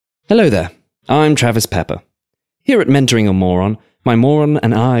Hello there, I'm Travis Pepper. Here at Mentoring a Moron, my moron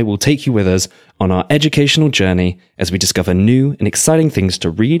and I will take you with us on our educational journey as we discover new and exciting things to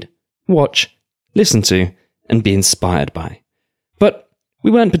read, watch, listen to, and be inspired by. But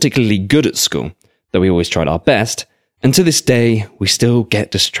we weren't particularly good at school, though we always tried our best, and to this day, we still get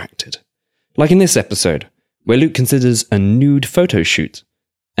distracted. Like in this episode, where Luke considers a nude photo shoot,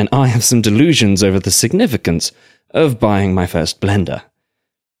 and I have some delusions over the significance of buying my first blender.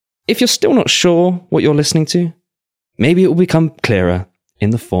 If you're still not sure what you're listening to, maybe it will become clearer in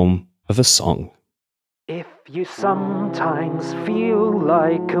the form of a song. If you sometimes feel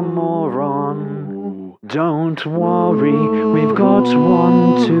like a moron, don't worry, we've got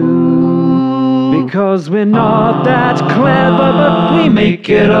one too. Because we're not that clever, but we make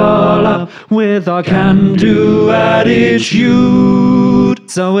it all up with our can-do attitude.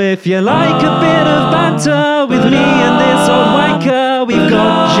 So if you like a bit of banter with me and this old wanker, we've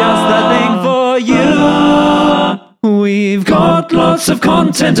got just the thing for you. We've got lots of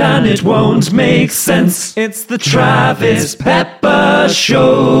content and it won't make sense. It's the Travis Pepper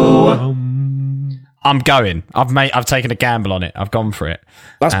Show. I'm going. I've taken a gamble on it. I've gone for it.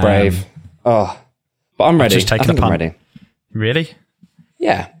 That's brave. But I'm ready. Just taking I think a punt. I'm ready. Really?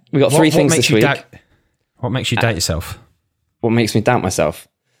 Yeah, we got three things this week. What makes you doubt yourself? What makes me doubt myself?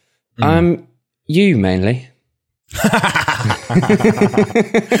 You mainly.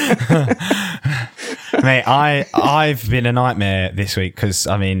 Mate, I've been a nightmare this week because,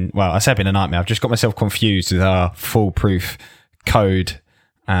 I say I've been a nightmare. I've just got myself confused with our foolproof code.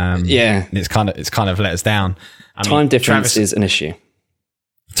 It's kind of let us down. Time difference is an issue.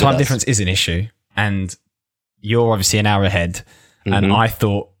 Time difference is an issue, and you're obviously an hour ahead. And I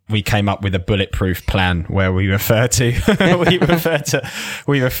thought we came up with a bulletproof plan where we refer to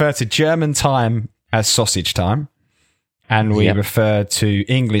we refer to German time as sausage time, and we refer to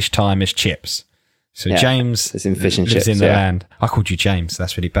English time as chips. So James is in fish and lives chips, in the land. I called you James.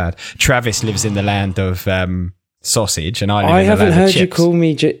 That's really bad. Travis lives in the land of sausage, and I live in the land of chips. I haven't heard you call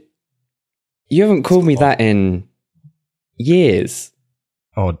me. You haven't called me that in years.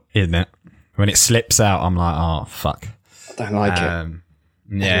 Odd, isn't it? When it slips out, I'm like, oh fuck. I don't like it.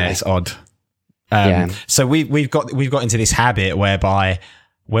 Yeah, it's odd. So we've got into this habit whereby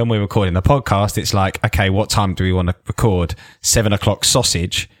when we're recording the podcast, it's like, okay, what time do we want to record? 7 o'clock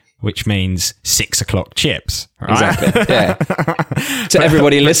sausage, which means 6 o'clock chips. Right? Exactly. Yeah. To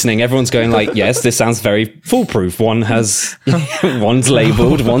everybody listening, everyone's going like, yes, this sounds very foolproof. One's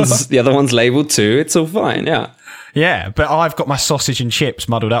labelled, the other one's labelled too. It's all fine. Yeah. Yeah, but I've got my sausage and chips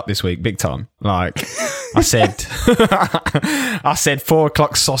muddled up this week, big time. Like I said, I said 4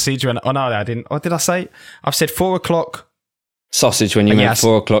 o'clock sausage when. Oh no, I didn't. What did I say? I've said 4 o'clock sausage when you meant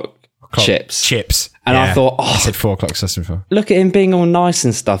 4 o'clock chips. Chips, and I thought, I said 4 o'clock sausage. Look at him being all nice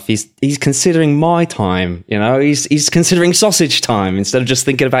and stuff. He's considering my time. You know, he's considering sausage time instead of just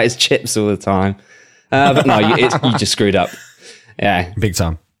thinking about his chips all the time. But no, you just screwed up. Yeah, big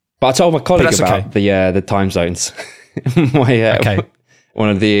time. But I told my colleague about the time zones. One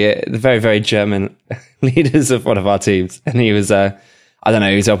of the very, very German leaders of one of our teams. And he was, he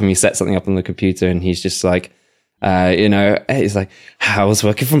was helping me set something up on the computer. And he's just like, he's like, how's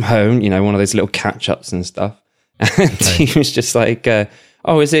working from home? You know, one of those little catch-ups and stuff. And he was just like,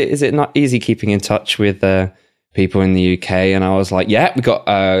 is it not easy keeping in touch with people in the UK? And I was like, yeah, we got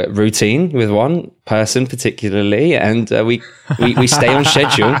a routine with one person particularly, and we stay on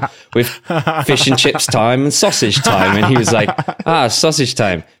schedule with fish and chips time and sausage time. And he was like, sausage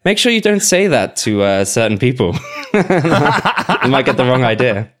time. Make sure you don't say that to certain people. You might get the wrong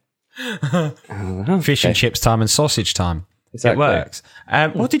idea. Fish and chips time and sausage time. Exactly. It works.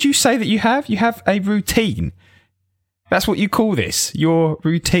 What did you say that you have? You have a routine. That's what you call this, your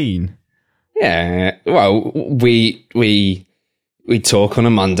routine. Yeah, well, we talk on a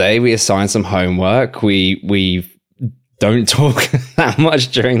Monday. We assign some homework. We don't talk that much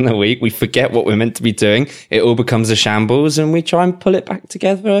during the week. We forget what we're meant to be doing. It all becomes a shambles, and we try and pull it back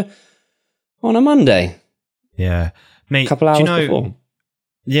together on a Monday. Yeah, a couple hours before.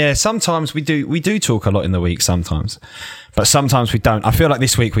 Yeah, sometimes we do talk a lot in the week. Sometimes, but sometimes we don't. I feel like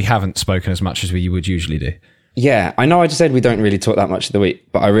this week we haven't spoken as much as we would usually do. Yeah, I know I just said we don't really talk that much of the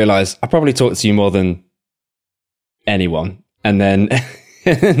week, but I realise I probably talk to you more than anyone. And then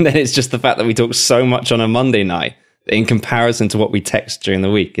it's just the fact that we talk so much on a Monday night in comparison to what we text during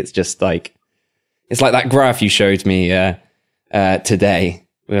the week. It's just like, it's like that graph you showed me today.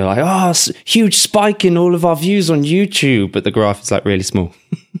 We were like, huge spike in all of our views on YouTube, but the graph is like really small.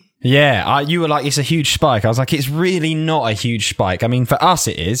 Yeah, you were like, it's a huge spike. I was like, it's really not a huge spike. I mean, for us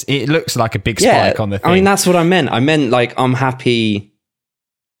it is. It looks like a big spike on the thing. I mean, that's what I meant. I meant like, I'm happy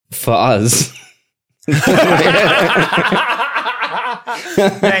for us.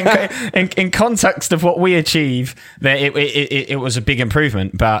 in context of what we achieve, it was a big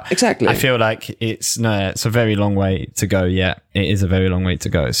improvement. But exactly, I feel like it's a very long way to go. Yeah, it is a very long way to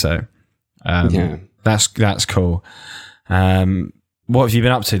go. So, that's cool. What have you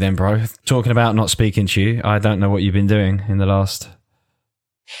been up to then, bro? Talking about not speaking to you, I don't know what you've been doing in the last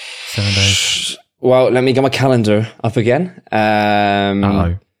 7 days. Well, let me get my calendar up again.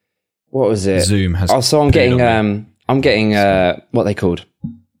 Uh-oh. What was it? Zoom has. Oh, so I'm getting what are they called?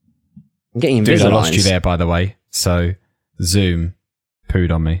 I'm getting Dude, Invisaligns. I lost you there, by the way. So Zoom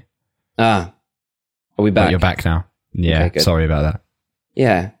pooed on me. Are we back? But you're back now. Yeah, Okay, sorry about that.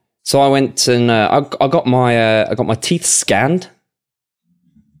 Yeah. So I went and I got my teeth scanned,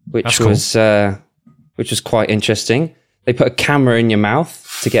 which was quite interesting. They put a camera in your mouth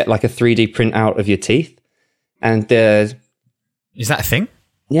to get like a 3D print out of your teeth, and is that a thing?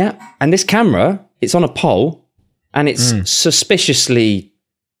 Yeah, and this camera, it's on a pole, and it's suspiciously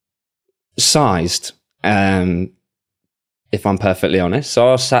sized. If I'm perfectly honest, so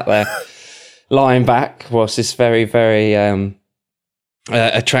I was sat there lying back whilst this very, very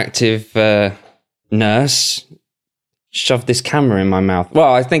attractive nurse shoved this camera in my mouth.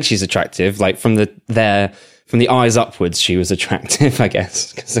 Well, I think she's attractive. Like from the eyes upwards, she was attractive, I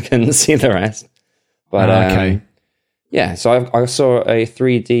guess, because I couldn't see the rest. But okay. Yeah, so I saw a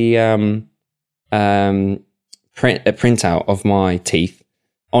 3D printout of my teeth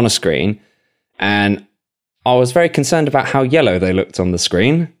on a screen, and I was very concerned about how yellow they looked on the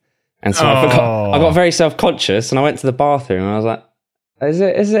screen, and so I got very self-conscious, and I went to the bathroom, and I was like, "Is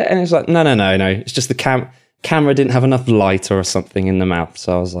it?" And it's like, "No, it's just the camera didn't have enough light or something in the mouth."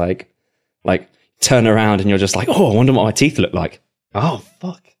 So I was like, turn around, and you're just like, "Oh, I wonder what my teeth look like." Oh,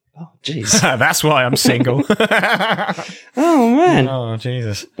 fuck. Oh, jeez. That's why I'm single. Oh, man. Oh,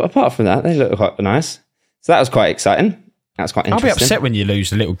 Jesus. But apart from that, they look quite nice. So that was quite exciting. That was quite interesting. I'll be upset when you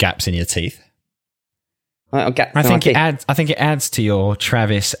lose the little gaps in your teeth. I think it adds to your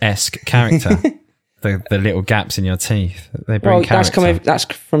Travis-esque character. the little gaps in your teeth. They bring character. That's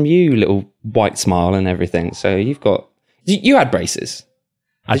from you, little white smile and everything. So you had braces.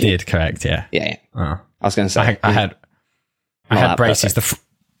 I did, correct, yeah. Yeah. Oh. I was going to say. I had braces.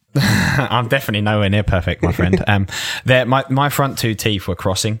 I'm definitely nowhere near perfect, my friend. My front two teeth were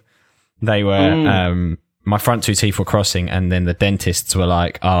crossing. They were my front two teeth were crossing, and then the dentists were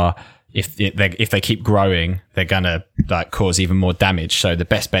like, if they keep growing, they're gonna like cause even more damage. So the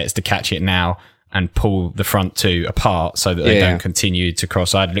best bet is to catch it now and pull the front two apart so that they don't continue to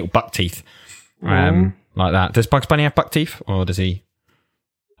cross. I had little buck teeth, like that. Does Bugs Bunny have buck teeth, or does he?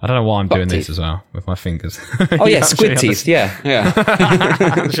 I don't know why I'm doing this as well with my fingers. Oh yeah, squid teeth. Yeah.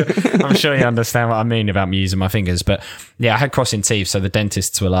 I'm sure you understand what I mean about me using my fingers. But yeah, I had crossing teeth, so the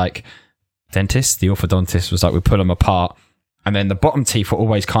dentists were like, the orthodontist was like, we pull them apart, and then the bottom teeth were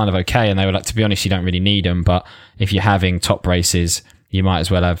always kind of okay, and they were like, to be honest, you don't really need them, but if you're having top braces, you might as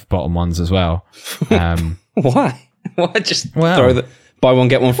well have bottom ones as well. Why? Just throw the buy one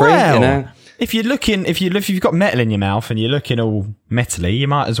get one free? Well, you know. If you've got metal in your mouth and you're looking all metally, you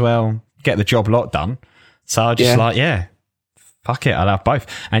might as well get the job lot done. So I just fuck it, I'll have both.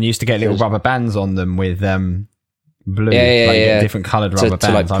 And used to get little rubber bands on them with blue, different coloured rubber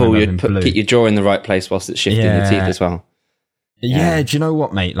bands. To like keep your jaw in the right place whilst it's shifting your teeth as well. Yeah, do you know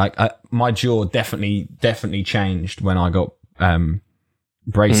what, mate? Like my jaw definitely changed when I got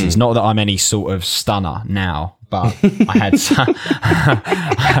braces. Not that I'm any sort of stunner now. But I had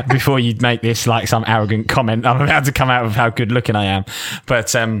before you'd make this like some arrogant comment, I'm about to come out of how good looking I am.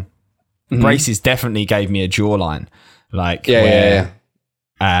 But braces definitely gave me a jawline, like where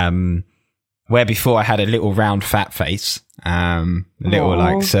before I had a little round fat face,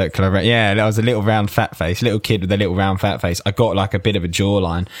 like circular. Yeah, that was a little round fat face, little kid with a little round fat face. I got like a bit of a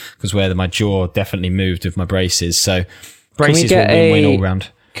jawline because where my jaw definitely moved with my braces. So braces will win all round.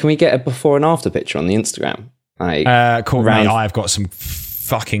 Can we get a before and after picture on the Instagram? Cool, mate. I've got some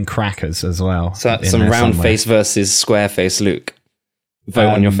fucking crackers as well. So some round face versus square face Luke. Vote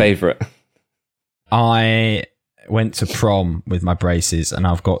on your favourite. I went to prom with my braces, and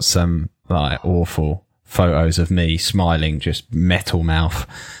I've got some like awful photos of me smiling, just metal mouth.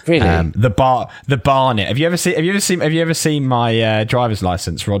 Really? The Barnet. Have you ever seen my driver's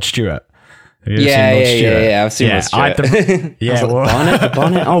license, Rod Stewart? Yeah. I've seen Rod Stewart. The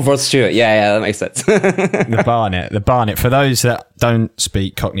Barnet. Oh, Rod Stewart. Yeah, that makes sense. The Barnet. For those that don't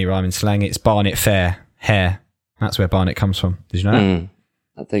speak Cockney rhyming slang, it's Barnet Fair hair. That's where Barnet comes from. Did you know that?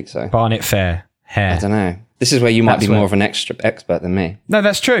 I think so. Barnet Fair hair. I don't know. This is where you might be more of an expert than me. No,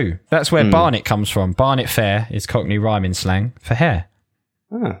 that's true. That's where Barnet comes from. Barnet Fair is Cockney rhyming slang for hair.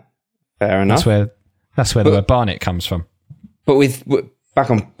 Oh, Fair enough. That's where the word Barnet comes from. But back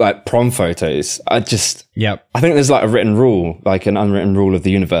on like prom photos, I think there's like a written rule, like an unwritten rule of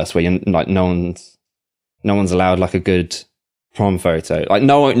the universe, where you're like no one's allowed like a good prom photo. Like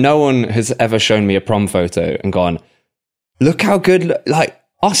no one has ever shown me a prom photo and gone, look how good, like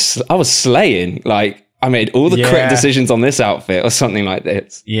I was slaying, like I made all the correct decisions on this outfit or something like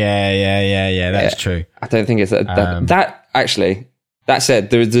this. Yeah. That's true. I don't think it's that actually. That said,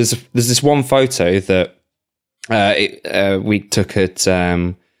 there's this one photo that we took at.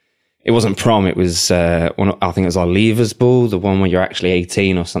 It wasn't prom. It was I think it was our leavers ball, the one where you're actually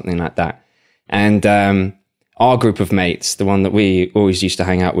 18 or something like that. And our group of mates, the one that we always used to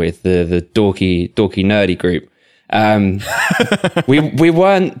hang out with, the dorky nerdy group. we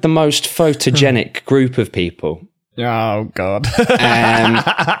weren't the most photogenic group of people. Oh God!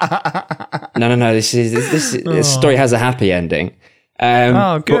 No. This story has a happy ending.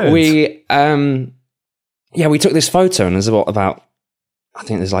 Good. But we took this photo, and there's about I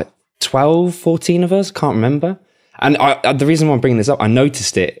think there's like 12, 14 of us. Can't remember. And the reason why I'm bringing this up, I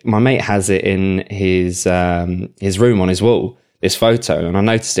noticed it. My mate has it in his room on his wall. This photo, and I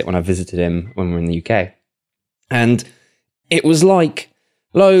noticed it when I visited him when we were in the UK. And it was like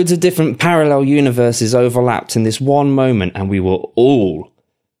loads of different parallel universes overlapped in this one moment, and we were all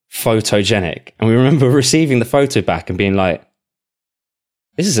photogenic. And we remember receiving the photo back and being like,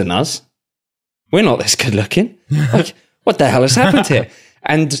 this isn't us. We're not this good looking. Like, what the hell has happened here?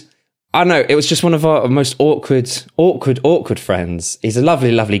 And I don't know, it was just one of our most awkward friends. He's a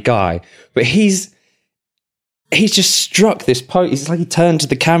lovely, lovely guy, but he's just struck this pose. It's like he turned to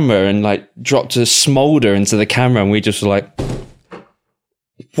the camera and like dropped a smolder into the camera, and we just were like,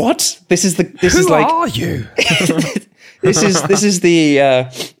 "What? Who are you? This is the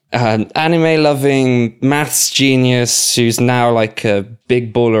anime-loving maths genius who's now like a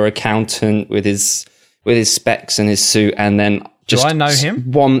big baller accountant with his specs and his suit, and then just do I know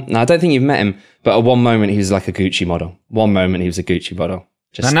him? No, I don't think you've met him, but at one moment he was like a Gucci model. One moment he was a Gucci model.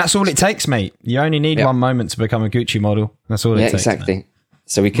 And that's all it takes, mate. You only need one moment to become a Gucci model. That's all it takes. Exactly. Mate.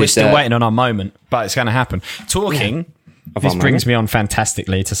 So we're still waiting on our moment, but it's going to happen. This brings me on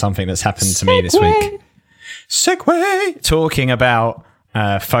fantastically to something that's happened to me this week. Segue! Talking about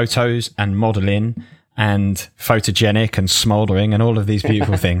photos and modelling and photogenic and smouldering and all of these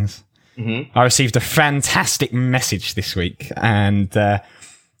beautiful things. Mm-hmm. I received a fantastic message this week and got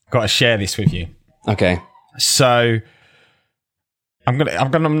to share this with you. Okay. So I'm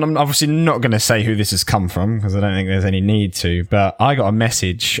obviously not gonna say who this has come from because I don't think there's any need to, but I got a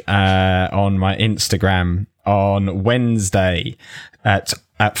message on my Instagram on Wednesday at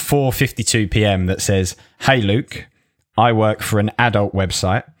 4:52 p.m. that says, "Hey Luke, I work for an adult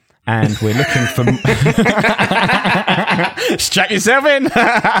website and we're looking for..." Strap yourself in.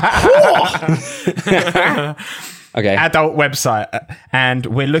 Okay. Adult website, and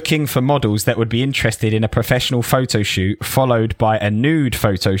we're looking for models that would be interested in a professional photo shoot followed by a nude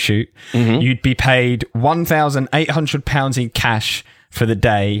photo shoot. Mm-hmm. You'd be paid £1,800 in cash for the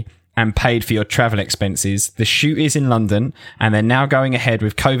day and paid for your travel expenses. The shoot is in London, and they're now going ahead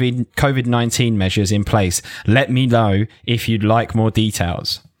with COVID-19 measures in place. Let me know if you'd like more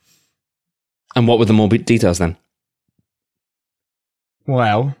details. And what were the more details then?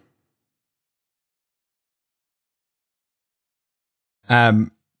 Well, do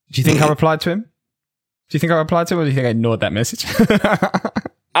you think I replied to him? Do you think I replied to him, or do you think I ignored that message?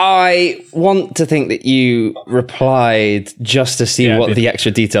 I want to think that you replied just to see what the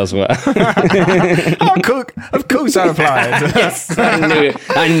extra details were. Oh, cool. Of course I replied. Yes,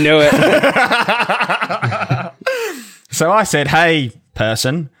 I knew it. So I said, "Hey,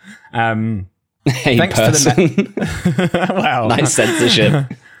 person. Hey, thanks person." Wow. Nice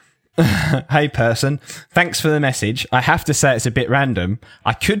censorship. Hey person, thanks for the message. I have to say it's a bit random.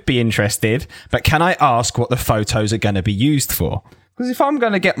 I could be interested, but can I ask what the photos are going to be used for? Because if I'm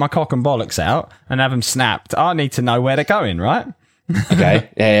going to get my cock and bollocks out and have them snapped, I need to know where they're going, right? Okay,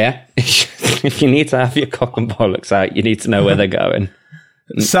 yeah. If you need to have your cock and bollocks out, you need to know where they're going.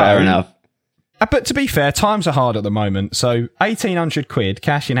 Fair enough. But to be fair, times are hard at the moment, so 1,800 quid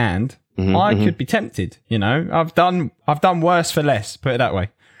cash in hand, I could be tempted. You know, I've done worse for less. Put it that way.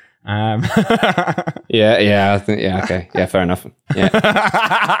 Yeah, I think, okay. Yeah, fair enough. Yeah.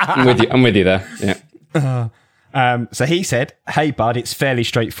 I'm with you there. Yeah. So he said, "Hey bud, it's fairly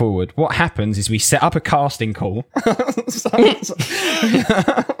straightforward. What happens is we set up a casting call."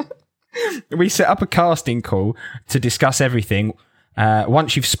 We set up a casting call to discuss everything.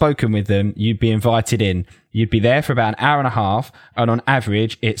 Once you've spoken with them, you'd be invited in. You'd be there for about an hour and a half, and on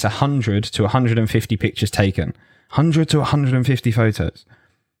average, it's 100 to 150 pictures taken. 100 to 150 photos.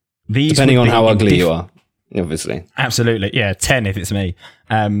 These Depending would on be how in ugly you are, obviously. Absolutely, yeah, 10 if it's me.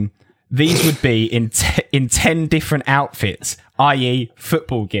 These would be in 10 different outfits, i.e.,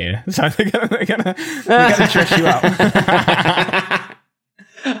 football gear. So they're gonna dress you up.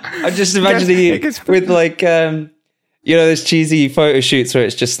 I'm just imagining you with like, those cheesy photo shoots where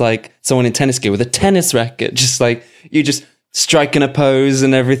it's just like someone in tennis gear with a tennis racket, just like you just striking a pose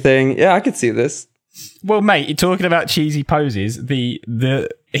and everything. Yeah, I could see this. Well, mate, you're talking about cheesy poses.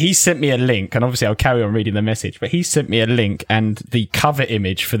 He sent me a link, and obviously I'll carry on reading the message, but he sent me a link, and the cover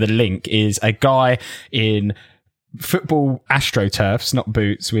image for the link is a guy in football AstroTurfs, not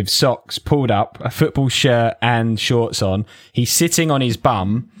boots, with socks pulled up, a football shirt and shorts on. He's sitting on his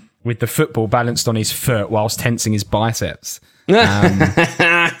bum with the football balanced on his foot whilst tensing his biceps. So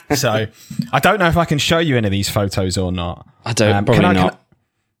I don't know if I can show you any of these photos or not. I don't, probably not.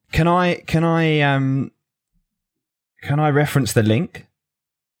 Can I reference the link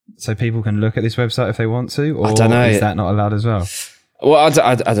so people can look at this website if they want to, or I don't know. Is that not allowed as well? Well, I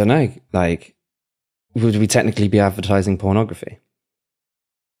don't know. Like, would we technically be advertising pornography?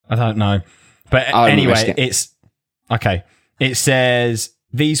 I don't know, but anyway, it's okay. It says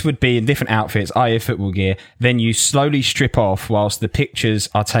these would be in different outfits, i.e. football gear. Then you slowly strip off whilst the pictures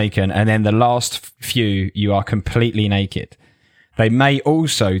are taken, and then the last few you are completely naked. They may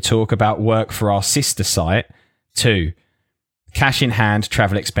also talk about work for our sister site too. Cash in hand,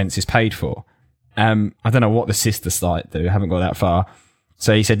 travel expenses paid for. I don't know what the sister site do. I haven't got that far.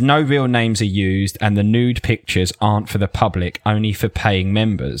 So he said, no real names are used and the nude pictures aren't for the public, only for paying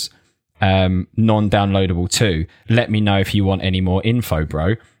members. Non-downloadable too. Let me know if you want any more info,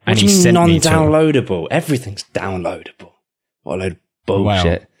 bro. And what do you mean non-downloadable? Everything's downloadable. What a load of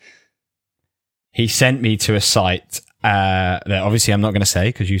bullshit. Well, he sent me to a site that obviously I'm not going to say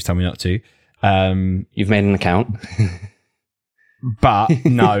because you've told me not to. You've made an account. But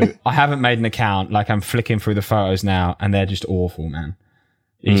no, I haven't made an account. Like, I'm flicking through the photos now and they're just awful, man.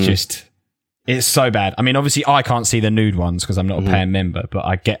 It's it's so bad. I mean, obviously I can't see the nude ones because I'm not a paying member, but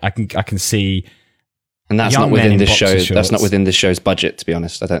I can see. And that's not within this show. That's not within this show's budget, to be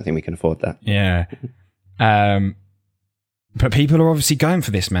honest. I don't think we can afford that. Yeah. But people are obviously going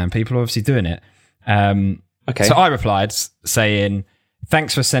for this, man. People are obviously doing it. Okay. So I replied saying,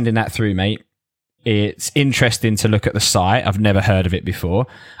 thanks for sending that through, mate. It's interesting to look at the site. I've never heard of it before.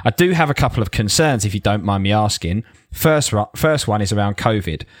 I do have a couple of concerns, if you don't mind me asking. First one is around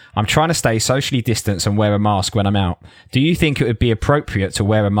COVID. I'm trying to stay socially distanced and wear a mask when I'm out. Do you think it would be appropriate to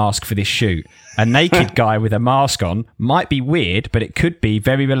wear a mask for this shoot? A naked guy with a mask on might be weird, but it could be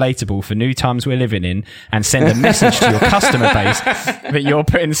very relatable for new times we're living in and send a message to your customer base that you're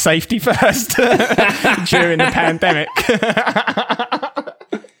putting safety first during the pandemic.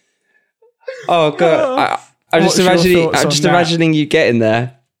 Oh god! I'm just imagining you getting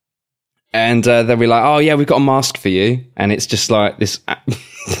there, and they'll be like, "Oh yeah, we've got a mask for you," and it's just like this.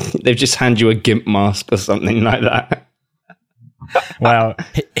 They've just handed you a GIMP mask or something like that. Well,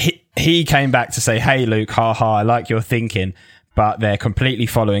 he came back to say, "Hey Luke, haha, I like your thinking, but they're completely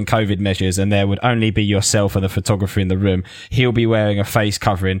following COVID measures, and there would only be yourself and the photographer in the room. He'll be wearing a face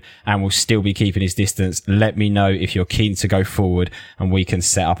covering and will still be keeping his distance. Let me know if you're keen to go forward, and we can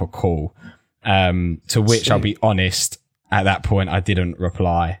set up a call." To which I'll be honest, at that point I didn't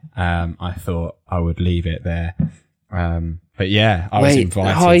reply. I thought I would leave it there. But yeah, I was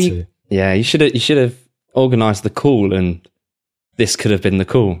invited to. Yeah, you should have organised the call, and this could have been the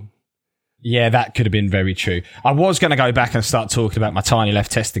call. Yeah, that could have been very true. I was going to go back and start talking about my tiny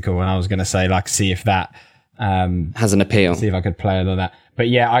left testicle, and I was going to say, like, see if that has an appeal. See if I could play on that. But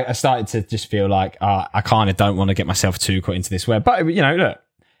yeah, I started to just feel like I kind of don't want to get myself too caught into this web. But you know, look.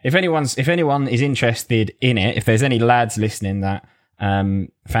 If anyone is interested in it, if there's any lads listening that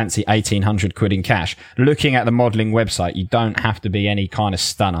fancy 1,800 quid in cash, looking at the modelling website, you don't have to be any kind of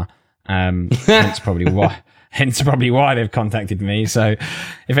stunner. Hence probably why they've contacted me. So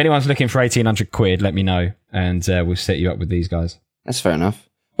if anyone's looking for 1,800 quid, let me know, and we'll set you up with these guys. That's fair enough.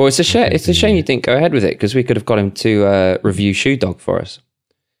 Well, it's a shame. It's a shame you didn't go ahead with it, because we could have got him to review Shoe Dog for us.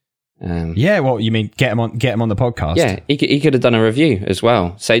 Yeah, well, you mean get him on the podcast? Yeah, he could have done a review as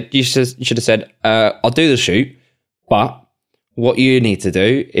well. So you should have said, "I'll do the shoot, but what you need to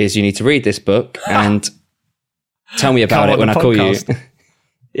do is you need to read this book and tell me about it when I call you."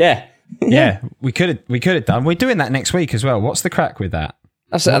 Yeah, we could have done. We're doing that next week as well. What's the crack with that?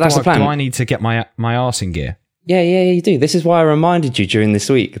 That's the plan. Do I need to get my arse in gear? Yeah, you do. This is why I reminded you during this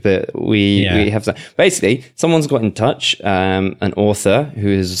week that we have that. Basically, someone's got in touch, an author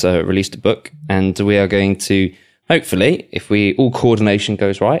who has released a book, and we are going to, hopefully, if all coordination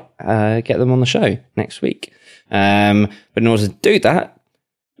goes right, get them on the show next week. But in order to do that,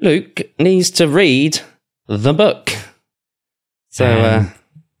 Luke needs to read the book. So,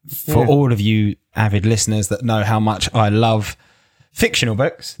 for all of you avid listeners that know how much I love fictional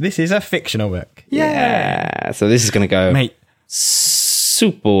books, this is a fictional book. Yeah. So this is going to go Mate.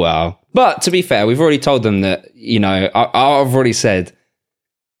 super well. But to be fair, we've already told them that, I've already said,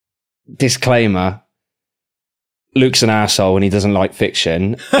 disclaimer, Luke's an asshole and he doesn't like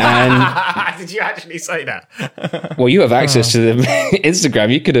fiction. And did you actually say that? well, you have access to the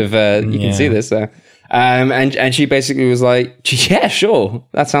Instagram. You could have, you can see this. And she basically was like, yeah, sure.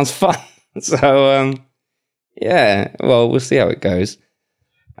 That sounds fun. So, yeah, well, we'll see how it goes.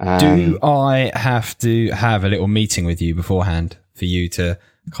 Do I have to have a little meeting with you beforehand for you to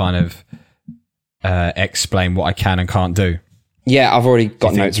kind of explain what I can and can't do? Yeah, I've already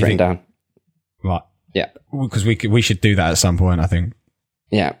got notes written down. Right. Yeah. Because we should do that at some point, I think.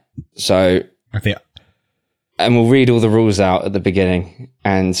 Yeah. So, I think, and we'll read all the rules out at the beginning.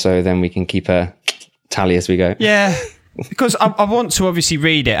 And so then we can keep a tally as we go. Yeah. Because I want to obviously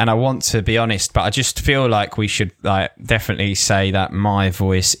read it and I want to be honest, but I just feel like we should definitely say that my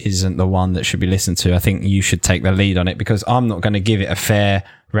voice isn't the one that should be listened to. I think you should take the lead on it because I'm not going to give it a fair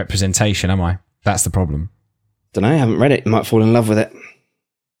representation, am I? That's the problem. Don't know, I haven't read it. Might fall in love with it.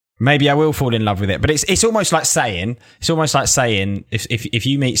 Maybe I will fall in love with it, but it's almost like saying if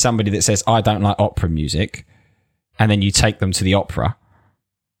you meet somebody that says I don't like opera music, and then you take them to the opera,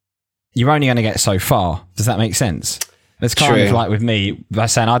 you're only going to get so far. Does that make sense? It's kind of like with me by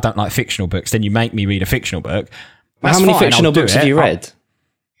saying I don't like fictional books. Then you make me read a fictional book. How many fictional books have you read?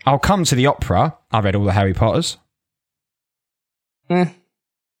 I'll come to the opera. I read all the Harry Potters. Never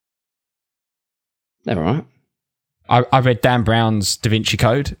mind. I read Dan Brown's Da Vinci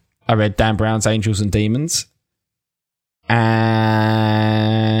Code. I read Dan Brown's Angels and Demons. And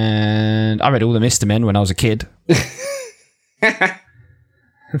I read all the Mr. Men when I was a kid.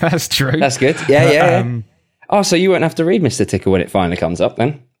 That's true. That's good. Yeah. Oh, so you won't have to read Mr. Tickle when it finally comes up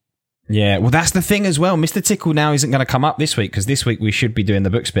then? Yeah, well, that's the thing as well. Mr. Tickle now isn't going to come up this week because this week we should be doing the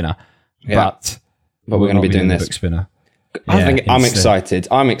book spinner. Yeah. But we're going to be doing this. The book spinner. I'm excited.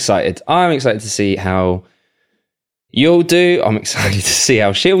 I'm excited to see how you'll do. I'm excited to see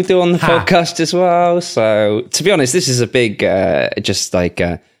how she'll do on the podcast as well. So, to be honest, this is a big, just like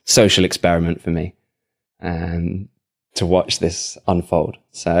a social experiment for me to watch this unfold.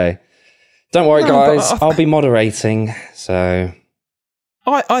 So, don't worry, guys. I'll be moderating. So,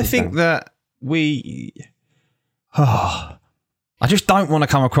 I think that I just don't want to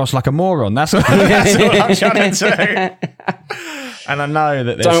come across like a moron. That's what I'm trying to do. And I know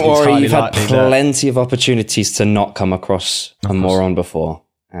that don't worry, you've had plenty of opportunities to not come across a moron before.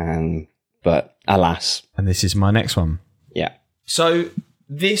 But alas. And this is my next one. Yeah. So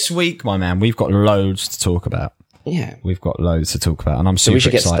this week, my man, we've got loads to talk about. Yeah. We've got loads to talk about. And I'm super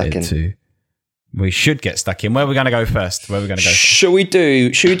excited to... We should get stuck in. Where are we going to go first? Shall we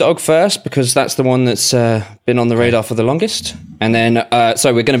do Shoe Dog first? Because that's the one that's been on the radar for the longest. And then,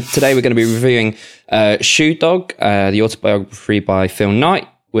 today we're going to be reviewing Shoe Dog, the autobiography by Phil Knight.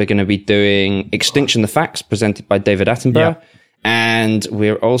 We're going to be doing Extinction: The Facts, presented by David Attenborough. Yep. And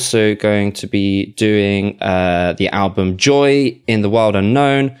we're also going to be doing the album Joy in the Wild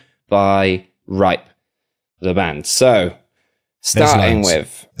Unknown by Ripe, the band. So,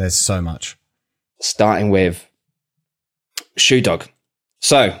 There's so much. Starting with Shoe Dog.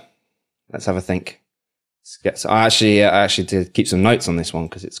 So, let's have a think. I actually did keep some notes on this one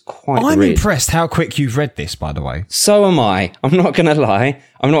because it's quite I'm impressed how quick you've read this, by the way. So am I. I'm not going to lie.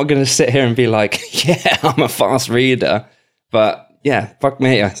 I'm not going to sit here and be like, yeah, I'm a fast reader. But yeah, fuck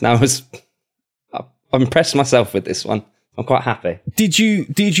me. I impressed myself with this one. I'm quite happy. Did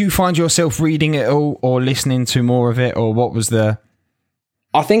you find yourself reading it all or listening to more of it, or what was the...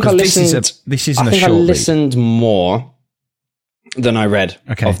 I think I listened. I listened more than I read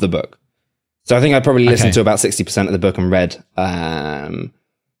of the book. So I think I probably listened to about 60% of the book and read 40%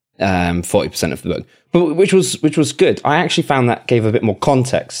 of the book, but which was good. I actually found that gave a bit more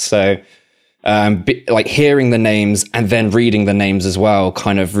context. So like hearing the names and then reading the names as well,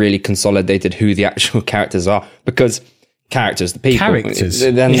 kind of really consolidated who the actual characters are, because the people,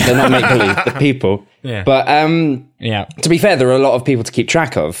 they're not make believe, the people. Yeah. But to be fair, there are a lot of people to keep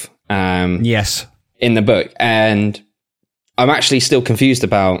track of. Yes. In the book, and I'm actually still confused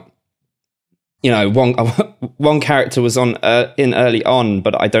about. One character was in early on,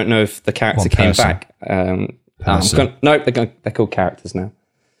 but I don't know if the character came back. They're called characters now.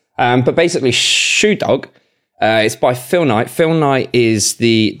 But basically, Shoe Dog. It's by Phil Knight. Phil Knight is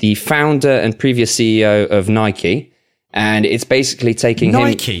the founder and previous CEO of Nike. And it's basically taking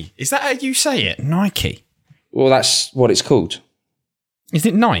Nike. Is that how you say it? Nike. Well, that's what it's called. Is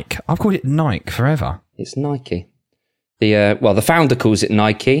it Nike? I've called it Nike forever. It's Nike. The founder calls it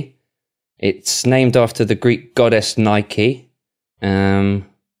Nike. It's named after the Greek goddess Nike. And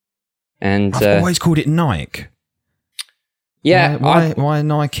I've always called it Nike. Yeah. Why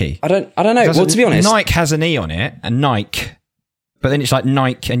Nike? I don't know. Well, to be honest, Nike has an E on it, and Nike, but then it's like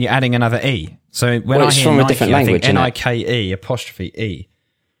Nike, and you're adding another E. So when I hear from Nike, a different language, I think Nike apostrophe E.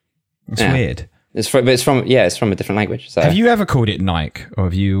 It's weird. It's from a different language. So. Have you ever called it Nike, or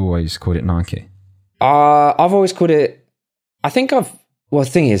have you always called it Nike? I've always called it. The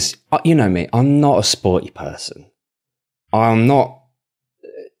thing is, you know me. I'm not a sporty person. I'm not.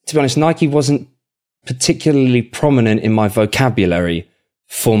 To be honest, Nike wasn't particularly prominent in my vocabulary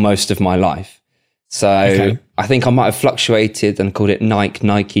for most of my life. So I think I might have fluctuated and called it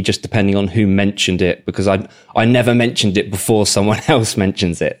Nike, just depending on who mentioned it, because I never mentioned it before someone else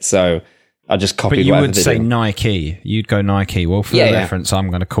mentions it. So I just copied. But you whatever would they say do. Nike. You'd go Nike. Well, for the reference, I'm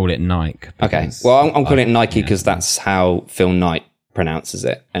going to call it Nike. Okay. Well, I'm calling it Nike because that's how Phil Knight pronounces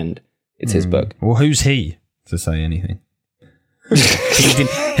it, and it's his book. Well, who's he to say anything? Who the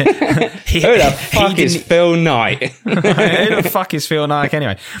fuck is Phil Knight? Who the fuck is Phil Nike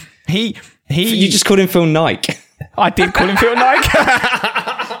anyway? He. You just called him Phil Nike. I did call him Phil Nike.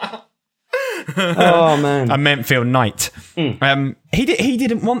 Oh man, I meant Phil Knight. He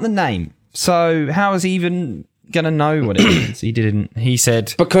didn't want the name, so how is he even gonna know what it is? He didn't. He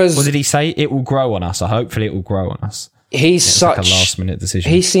said because what did he say? It will grow on us. So hopefully it will grow on us. He's such like a last minute decision.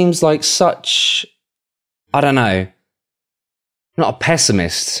 He seems like such. I don't know. Not a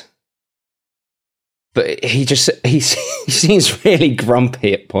pessimist, but he seems really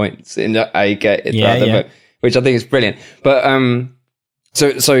grumpy at points in the book, which I think is brilliant. But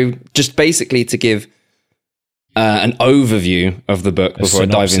so just basically to give an overview of the book before I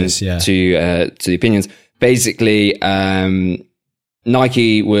dive into the opinions. Basically,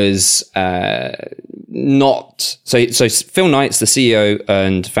 Nike was not so. Phil Knight's the CEO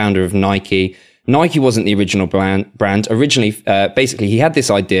and founder of Nike. Nike wasn't the original brand. Originally, basically, he had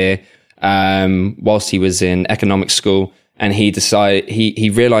this idea whilst he was in economics school, and he decided he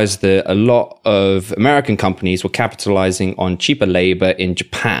realized that a lot of American companies were capitalizing on cheaper labor in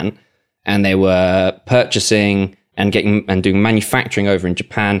Japan, and they were purchasing and doing manufacturing over in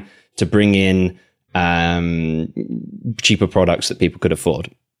Japan to bring in cheaper products that people could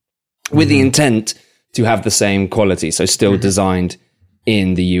afford, with the intent to have the same quality, so still designed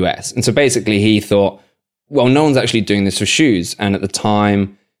in the US. And so basically he thought, well, no one's actually doing this for shoes. And at the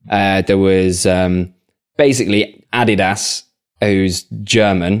time, there was basically Adidas, who's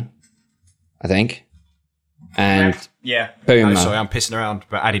German, I think. And Puma. Oh, sorry, I'm pissing around,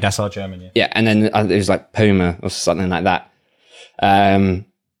 but Adidas are German, Yeah, and then it was like Puma or something like that.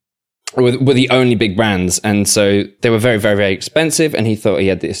 Were the only big brands. And so they were very, very, very expensive. And he thought he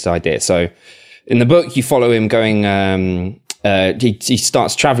had this idea. So in the book, you follow him going... he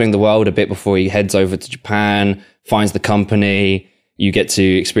starts traveling the world a bit before he heads over to Japan, finds the company. You get to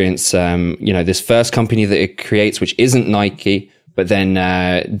experience, this first company that it creates, which isn't Nike, but then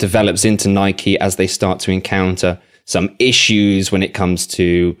develops into Nike as they start to encounter some issues when it comes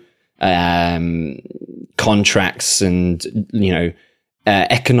to contracts and,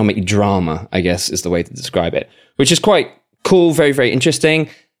 economic drama, I guess is the way to describe it, which is quite cool, very, very interesting.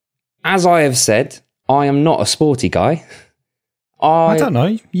 As I have said, I am not a sporty guy. I don't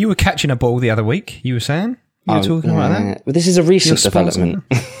know. You were catching a ball the other week, you were saying? You were talking about that? Well, this is a recent development.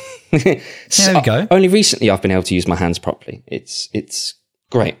 There we go. Only recently I've been able to use my hands properly. It's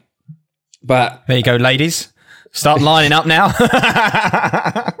great. But there you go, ladies. Start lining up now.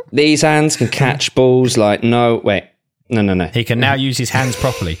 These hands can catch balls like, no. He can now use his hands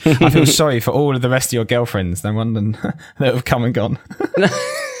properly. I feel sorry for all of the rest of your girlfriends, no one that have come and gone.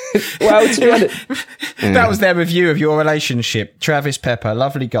 Well, to be honest, that was their review of your relationship. Travis Pepper,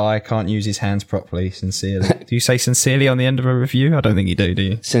 lovely guy, can't use his hands properly. Sincerely. Do you say sincerely on the end of a review? I don't think you do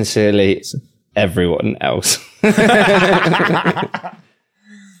you? Sincerely, everyone else. I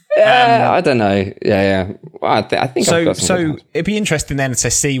don't know. Yeah. Well, I think I've got some good it'd be interesting then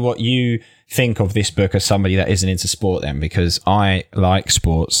to see what you think of this book as somebody that isn't into sport then, because I like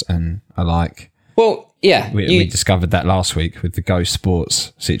sports and I like... Well, yeah. We discovered that last week with the Go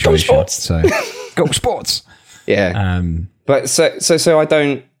Sports situation. Go Sports! So, Go Sports! Yeah. But so I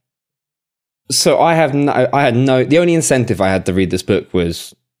don't... So I had no... The only incentive I had to read this book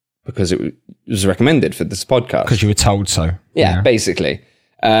was because it was recommended for this podcast. Because you were told so. Yeah, basically.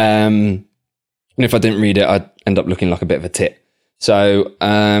 And if I didn't read it, I'd end up looking like a bit of a tit. So...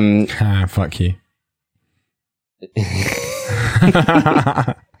 fuck you.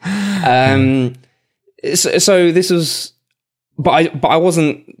 So this was but I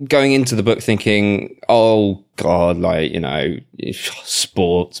wasn't going into the book thinking, oh God, like,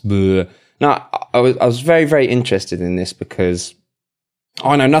 sports. Bleh. No, I was very, very interested in this because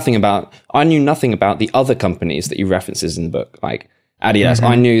I knew nothing about the other companies that he references in the book, like Adidas.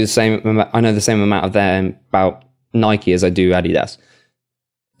 Mm-hmm. I know the same amount of them about Nike as I do Adidas.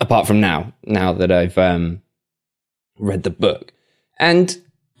 Apart from now that I've read the book, and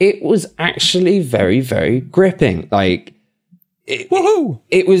it was actually very, very gripping. Like, it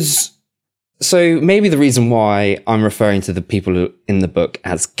was. So maybe the reason why I'm referring to the people in the book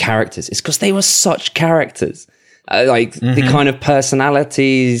as characters is because they were such characters. The kind of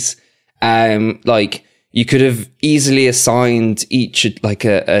personalities, like you could have easily assigned each like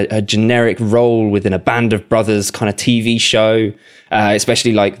a generic role within a Band of Brothers kind of TV show,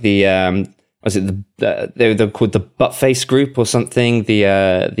 especially like the they're called the Buttface Group or something.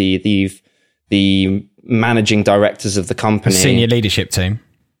 The managing directors of the company, the senior leadership team.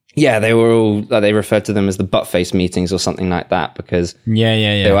 Yeah, they were all. They referred to them as the Buttface meetings or something like that because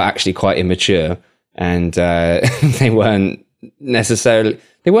they were actually quite immature. And they weren't necessarily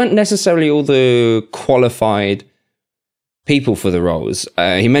all the qualified people for the roles.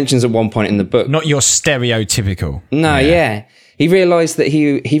 He mentions at one point in the book, not your stereotypical. No, yeah. He realized that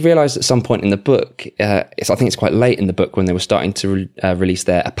he realized at some point in the book. I think it's quite late in the book when they were starting to release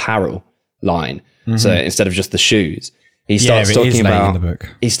their apparel line. Mm-hmm. So instead of just the shoes, he starts talking about. In the book.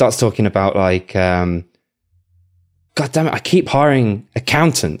 He starts talking about like, God damn it! I keep hiring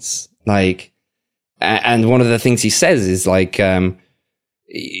accountants, like. And one of the things he says is like, if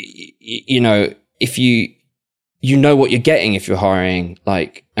you know what you're getting if you're hiring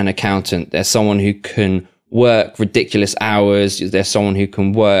like an accountant. There's someone who can work ridiculous hours. There's someone who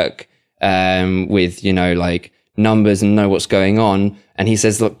can work with like numbers and know what's going on. And he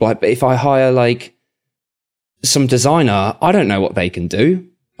says, look, like, if I hire like some designer, I don't know what they can do.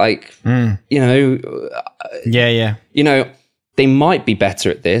 Like, they might be better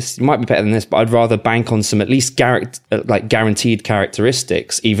at this. You might be better than this, but I'd rather bank on some at least guaranteed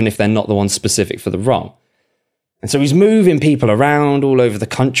characteristics, even if they're not the ones specific for the role. And so he's moving people around all over the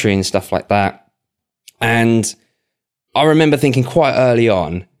country and stuff like that. And I remember thinking quite early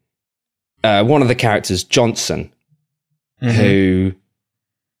on, one of the characters, Johnson, who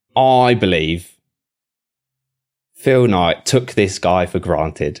I believe Phil Knight took this guy for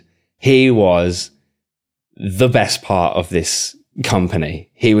granted. He was the best part of this company.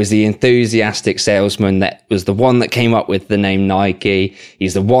 He was the enthusiastic salesman that was the one that came up with the name Nike.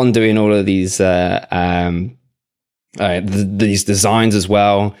 He's the one doing all of these designs as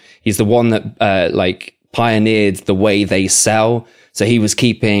well. He's the one that pioneered the way they sell. So he was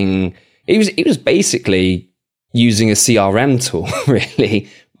basically using a CRM tool really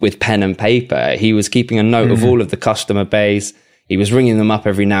with pen and paper. He was keeping a note of all of the customer base. He was ringing them up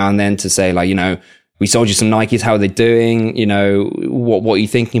every now and then to say we sold you some Nikes. How are they doing? What are you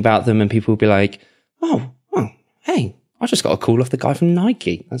thinking about them? And people would be like, oh, hey, I just got a call off the guy from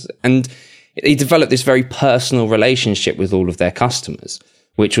Nike. And he developed this very personal relationship with all of their customers,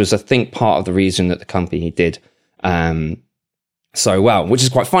 which was, I think, part of the reason that the company did so well, which is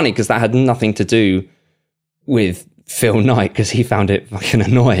quite funny because that had nothing to do with Phil Knight because he found it fucking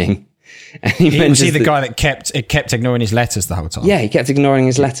annoying. And was he the guy that kept ignoring his letters the whole time? Yeah, he kept ignoring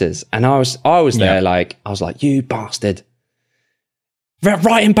his letters. And I was there I was like, you bastard.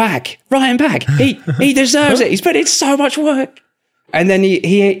 Write him back. He deserves it. He's put in so much work. And then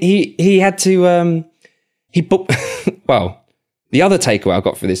he had to, well, the other takeaway I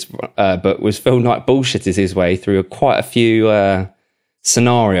got for this book was Phil Knight bullshitted his way through quite a few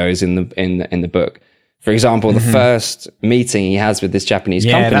scenarios in the book. For example, the first meeting he has with this Japanese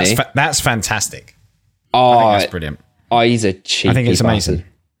company. That's fantastic. I think that's brilliant. He's a cheeky I think it's amazing.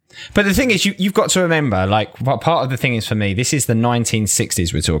 bastard. But the thing is, you've got to remember, like, part of the thing is for me, this is the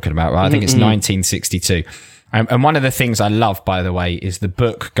 1960s we're talking about, right? I think it's 1962. And one of the things I love, by the way, is the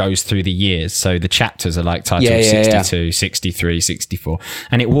book goes through the years. So the chapters are like titled 62, 63, 64.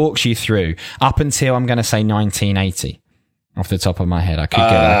 And it walks you through up until, I'm going to say, 1980. Off the top of my head, I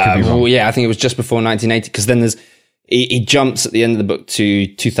could be wrong. Well, yeah, I think it was just before 1980 because then he jumps at the end of the book to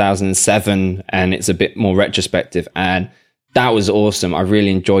 2007 and it's a bit more retrospective. And that was awesome. I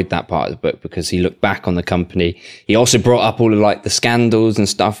really enjoyed that part of the book because he looked back on the company. He also brought up all of like the scandals and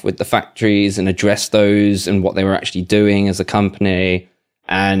stuff with the factories and addressed those and what they were actually doing as a company.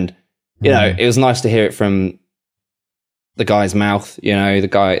 And, it was nice to hear it from the guy's mouth,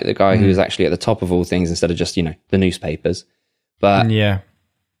 the guy who was actually at the top of all things instead of just, the newspapers. But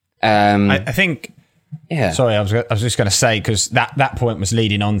I think. Yeah. Sorry, I was just going to say because that point was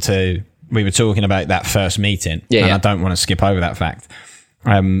leading on to we were talking about that first meeting, and I don't want to skip over that fact.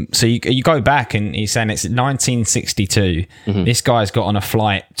 So you go back, and he's saying it's 1962. This guy's got on a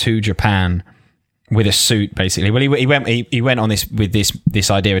flight to Japan with a suit, basically. Well, he went on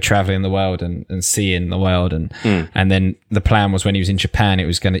this idea of traveling the world and seeing the world, and then the plan was when he was in Japan, he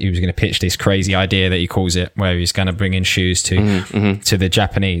was going to pitch this crazy idea that he calls it, where he's going to bring in shoes to the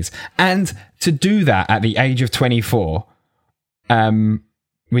Japanese, and to do that at the age of 24,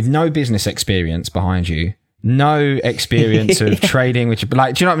 with no business experience behind you. No experience of trading, which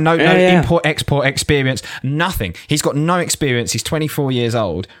like, do you know, no import export experience, nothing. He's got no experience. He's 24 years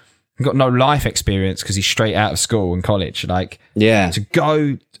old. He's got no life experience because he's straight out of school and college. Like, to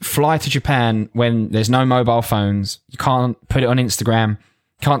go fly to Japan when there's no mobile phones, you can't put it on Instagram,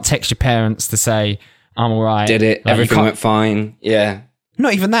 can't text your parents to say I'm all right. Did it? Like, everything went fine. Yeah.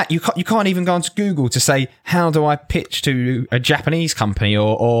 Not even that. You can't even go onto Google to say, how do I pitch to a Japanese company,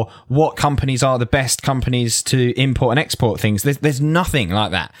 or what companies are the best companies to import and export things. There's nothing like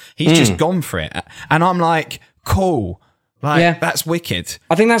that. He's just gone for it. And I'm like, cool. Like, that's wicked.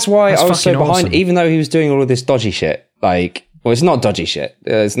 I think that's why I was so behind, awesome. Even though he was doing all of this dodgy shit. Like, well, it's not dodgy shit.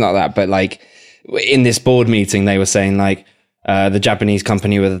 It's not that. But like, in this board meeting, they were saying like, the Japanese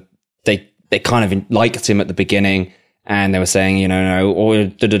company they kind of liked him at the beginning. And they were saying,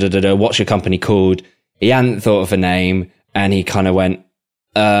 what's your company called? He hadn't thought of a name, and he kind of went,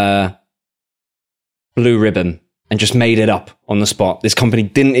 Blue Ribbon, and just made it up on the spot. This company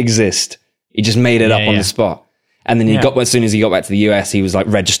didn't exist. He just made it up on the spot. And then as soon as he got back to the US, he was like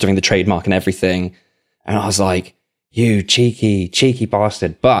registering the trademark and everything. And I was like, you cheeky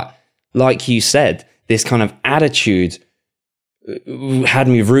bastard. But like you said, this kind of attitude had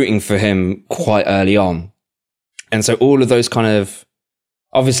me rooting for him quite early on. And so all of those kind of,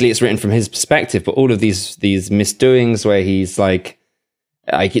 obviously it's written from his perspective, but all of these misdoings where he's like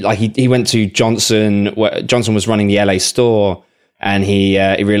he went to Johnson, where Johnson was running the LA store, and he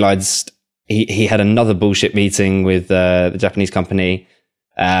realized he had another bullshit meeting with the Japanese company,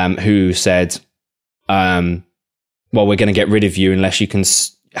 who said, well, we're going to get rid of you unless you can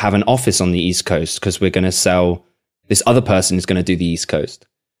have an office on the East Coast, because we're going to sell, this other person is going to do the East Coast.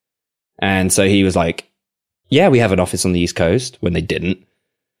 And so he was like, yeah, we have an office on the East Coast, when they didn't.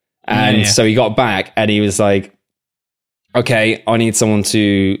 And so he got back, and he was like, okay, I need someone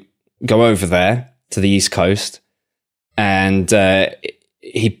to go over there to the East Coast. And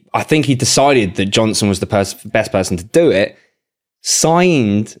I think he decided that Johnson was the best person to do it,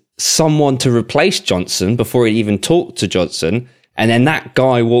 signed someone to replace Johnson before he even talked to Johnson. And then that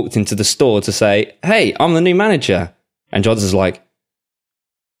guy walked into the store to say, hey, I'm the new manager. And Johnson's like,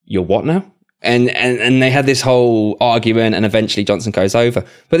 you're what now? And they had this whole argument, and eventually Johnson goes over.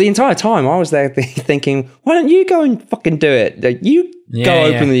 But the entire time I was there thinking, why don't you go and fucking do it? You go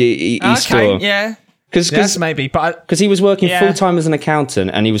open the East store. Yeah. Because maybe, but because he was working full time as an accountant,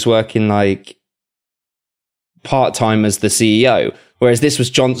 and he was working like part time as the CEO. Whereas this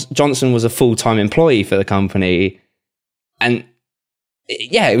was Johnson was a full time employee for the company, and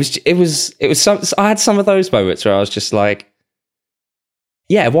it was some. I had some of those moments where I was just like,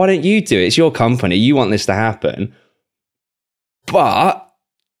 yeah, why don't you do it? It's your company. You want this to happen. But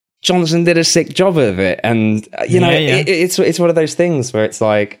Johnson did a sick job of it. And, it's one of those things where it's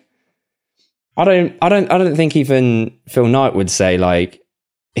like, I don't think even Phil Knight would say like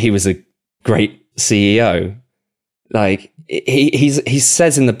he was a great CEO. Like he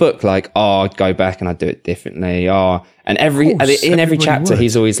says in the book, like, oh, I'd go back and I'd do it differently. Oh, and in every chapter,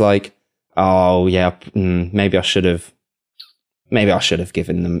 he's always like, oh yeah, maybe I should have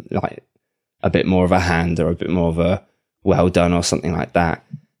given them like a bit more of a hand, or a bit more of a well done, or something like that.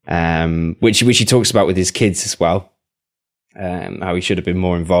 Which he talks about with his kids as well. How he should have been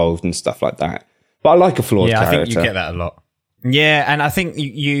more involved and stuff like that. But I like a flawed character. I think you get that a lot. Yeah, and I think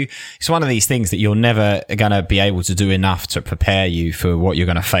it's one of these things that you're never going to be able to do enough to prepare you for what you're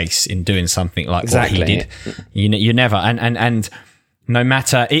going to face in doing something like what he did. You never, and no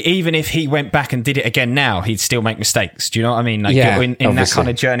matter, even if he went back and did it again now, he'd still make mistakes. Do you know what I mean? Like, in that kind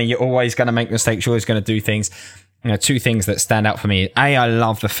of journey, you're always going to make mistakes. You're always going to do things. Two things that stand out for me. I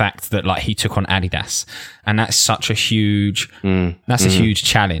love the fact that like he took on Adidas, and that's such a huge, a huge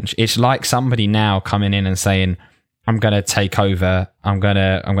challenge. It's like somebody now coming in and saying, I'm going to take over. I'm going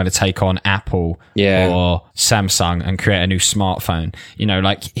to take on Apple or Samsung and create a new smartphone.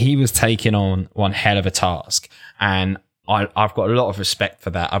 Like he was taking on one hell of a task, and I've got a lot of respect for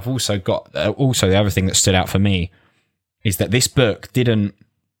that. I've also got the other thing that stood out for me is that this book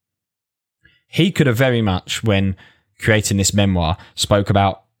he could have very much, when creating this memoir, spoke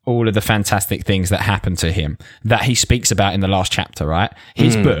about all of the fantastic things that happened to him that he speaks about in the last chapter, right?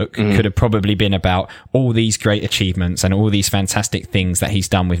 His book could have probably been about all these great achievements and all these fantastic things that he's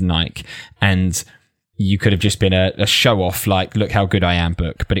done with Nike. And you could have just been a show off, like, look how good I am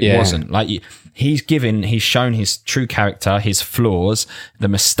book, but it wasn't. Like, he's shown his true character, his flaws, the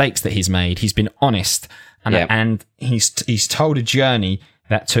mistakes that he's made. He's been honest, and he's told a journey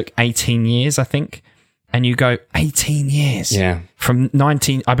that took 18 years, I think. And you go, 18 years. Yeah. From I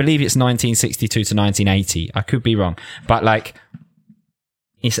believe it's 1962 to 1980. I could be wrong. But like,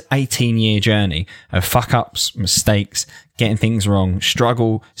 it's an 18-year journey of fuck-ups, mistakes, getting things wrong,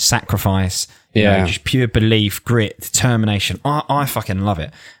 struggle, sacrifice, you know, just pure belief, grit, determination. I fucking love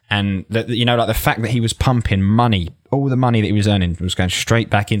it. And, like the fact that he was pumping money, all the money that he was earning was going straight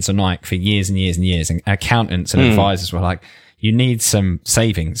back into Nike for years and years and years. And accountants and advisors were like, you need some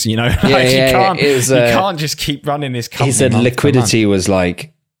savings, you can't just keep running this company. He said liquidity was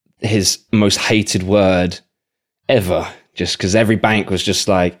like his most hated word ever, just because every bank was just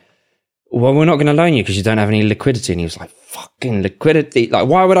like, well, we're not going to loan you because you don't have any liquidity. And he was like, fucking liquidity. Like,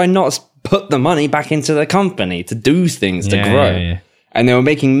 why would I not put the money back into the company to do things, to grow? Yeah. And they were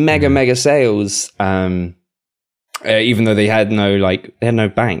making mega sales, even though they had no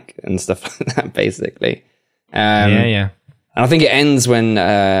bank and stuff like that, basically. And I think it ends when,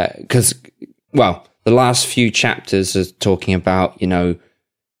 the last few chapters are talking about,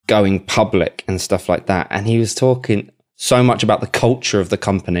 going public and stuff like that. And he was talking so much about the culture of the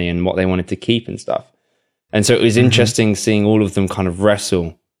company and what they wanted to keep and stuff. And so it was interesting seeing all of them kind of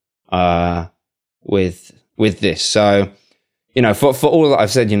wrestle, with this. So, for all that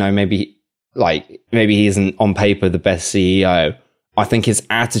I've said, maybe he isn't on paper the best CEO. I think his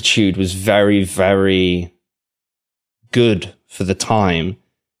attitude was very, very good for the time.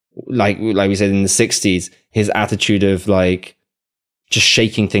 Like we said in the 60s, his attitude of like just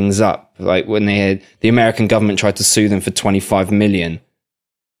shaking things up. Like when the American government tried to sue them for $25 million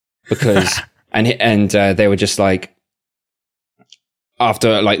because, and they were just like,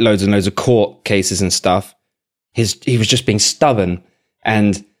 after like loads and loads of court cases and stuff, he was just being stubborn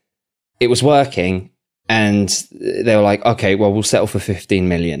and it was working. And they were like, okay, well, we'll settle for 15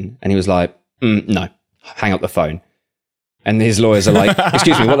 million. And he was like, no, hang up the phone. And his lawyers are like,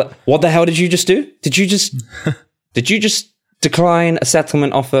 excuse me, what the hell did you just do? Did you just decline a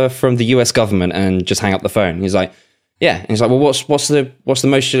settlement offer from the US government and just hang up the phone? He's like, yeah. And he's like, well, what's the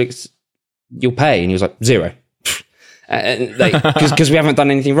most you'll pay? And he was like, $0. Because we haven't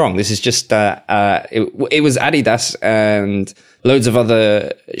done anything wrong. This is just, it was Adidas and loads of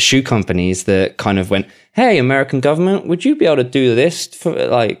other shoe companies that kind of went, hey, American government, would you be able to do this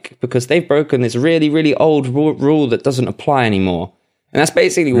because they've broken this really, really old rule that doesn't apply anymore. And that's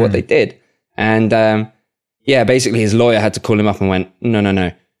basically what they did. And, basically his lawyer had to call him up and went,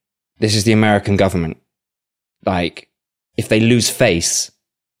 no. This is the American government. Like, if they lose face,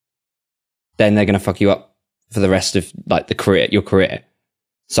 then they're going to fuck you up for the rest of like your career.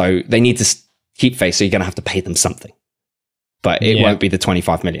 So they need to keep face. So you're going to have to pay them something, but it won't be the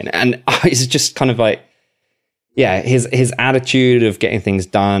 25 million. And it's just kind of like, his attitude of getting things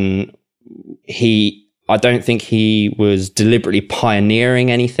done. I don't think he was deliberately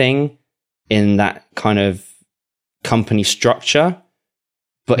pioneering anything in that kind of company structure,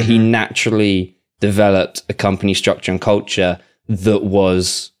 but he naturally developed a company structure and culture that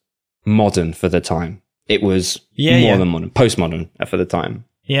was modern for the time. It was more than modern, postmodern for the time.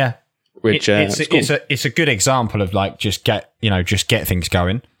 Yeah. Which it's a good example of like just get things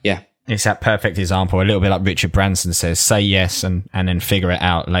going. Yeah. It's that perfect example, a little bit like Richard Branson says, say yes and then figure it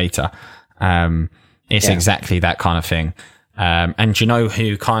out later. It's exactly that kind of thing. And do you know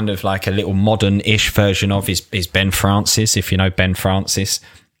who kind of like a little modern-ish version of is Ben Francis, if you know Ben Francis?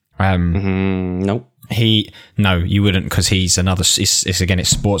 Nope. No, you wouldn't, because he's another. It's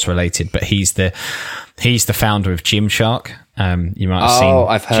sports related, but he's the founder of Gymshark. You might have seen. Oh,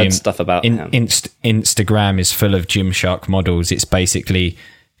 I've heard stuff about him. Instagram is full of Gymshark models. It's basically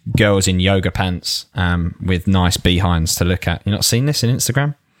girls in yoga pants with nice behinds to look at. You not seen this in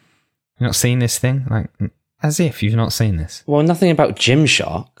Instagram? You not seen this thing? Like, as if you've not seen this. Well, nothing about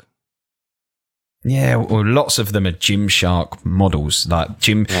Gymshark. Yeah, well, lots of them are Gymshark models. Like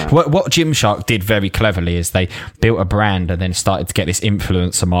what Gymshark did very cleverly is they built a brand and then started to get this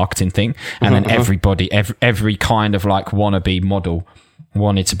influencer marketing thing, and then everybody, every kind of like wannabe model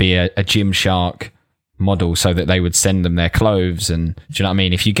wanted to be a Gymshark model, so that they would send them their clothes. And do you know what I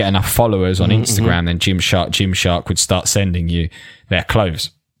mean? If you get enough followers on Instagram, then Gymshark would start sending you their clothes.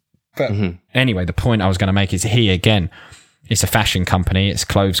 But anyway, the point I was going to make is it's a fashion company. It's a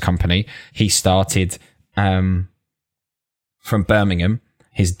clothes company. He started from Birmingham,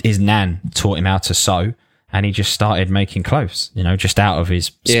 his nan taught him how to sew, and he just started making clothes, just out of his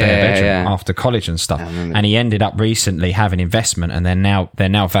spare bedroom after college and stuff. And he ended up recently having investment, and they're now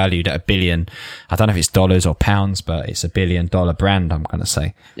valued at $1 billion. I don't know if it's dollars or pounds, but it's $1 billion brand, I'm going to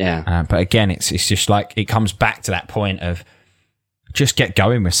say. Yeah. But again, it's just like, it comes back to that point of just get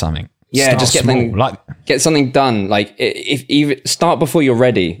going with something. Yeah, Start just small. get something done. Like, if even start before you're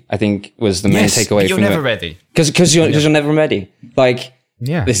ready, I think was the main takeaway. You're from never ready. Because you're never ready. Like,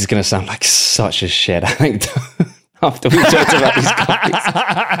 yeah. This is going to sound like such a shit anecdote after we talked about these coffees.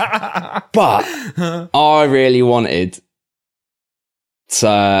 But I really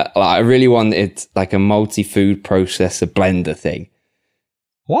wanted like a multi-food processor blender thing.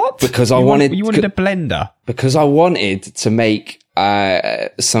 What? Because you wanted wanted a blender? Because I wanted to make I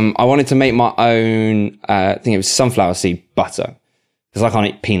wanted to make my own I think it was sunflower seed butter, because I can't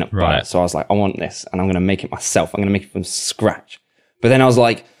eat peanut butter. Right. So I was like, I want this, and I'm going to make it myself. I'm going to make it from scratch. But then I was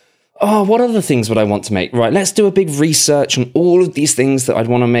like, oh, what other things would I want to make? Right, let's do a big research on all of these things that I'd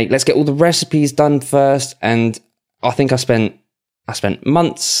want to make. Let's get all the recipes done first. And I think I spent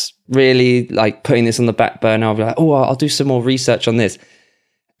months really like putting this on the back burner. I'll be like, oh, I'll do some more research on this.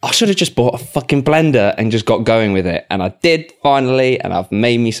 I should have just bought a fucking blender and just got going with it. And I did finally, and I've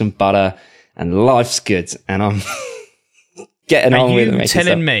made me some butter, and life's good. And I'm getting on with it. Are you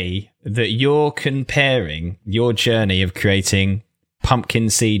telling me that you're comparing your journey of creating pumpkin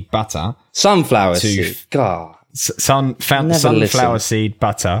seed butter, sunflower seed, God, sunflower seed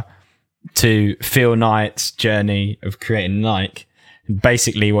butter, to Phil Knight's journey of creating Nike?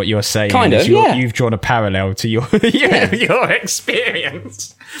 Basically, what you're saying is you've drawn a parallel to your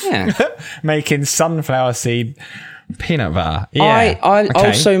experience. Yeah, making sunflower seed peanut butter. Yeah, I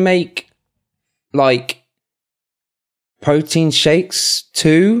also make like protein shakes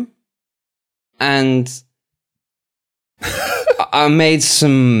too, and I made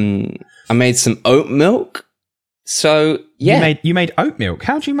some oat milk. So yeah, you made oat milk.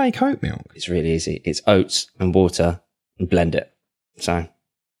 How do you make oat milk? It's really easy. It's oats and water and blend it. So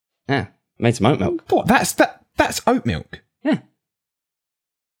yeah, made some oat milk. What? That's oat milk. Yeah,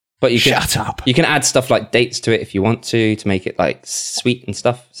 but Shut up. You can add stuff like dates to it if you want to make it like sweet and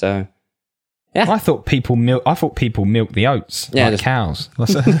stuff. So yeah, I thought people milk the oats like cows.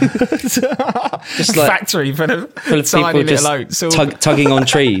 Just like factory full of tiny little oats, tugging on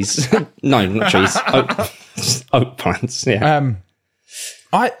trees. No, not trees. Oat plants. Yeah.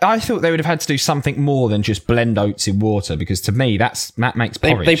 I thought they would have had to do something more than just blend oats in water, because to me that makes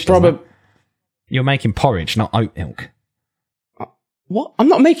porridge. They probably you're making porridge, not oat milk. What? I'm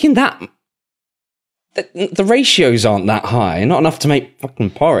not making that. The ratios aren't that high. Not enough to make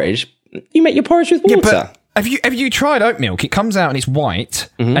fucking porridge. You make your porridge with water. Yeah, but have you tried oat milk? It comes out and it's white,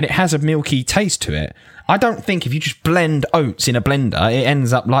 and it has a milky taste to it. I don't think if you just blend oats in a blender, it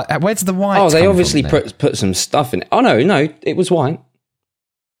ends up like... Where's the white? Oh, they obviously put some stuff in it. Oh, no, it was white.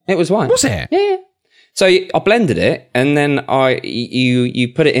 It was white. Was it? Yeah. So I blended it, and then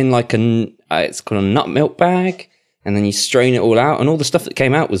you put it in like it's called a nut milk bag, and then you strain it all out, and all the stuff that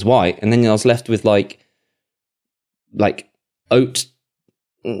came out was white, and then I was left with like oat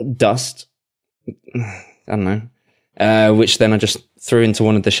dust. I don't know. Which then I just threw into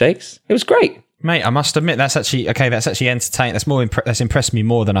one of the shakes. It was great. Mate, I must admit that's actually entertaining. That's impressed me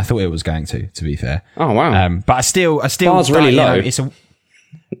more than I thought it was going to be fair. Oh wow! But I still bar's really low. It's a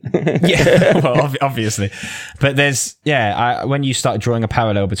yeah, well, obviously, but there's when you start drawing a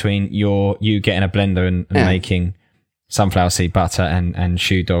parallel between you getting a blender and making sunflower seed butter and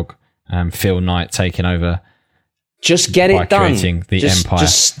Shoe Dog, Phil Knight taking over. Just get it done. Creating the empire.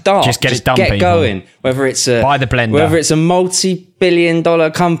 Just start. Just get it done. Get going. Whether it's buy the blender. Whether it's a multi-billion-dollar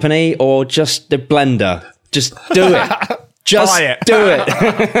company or just the blender, just do it. Just buy it. Do it.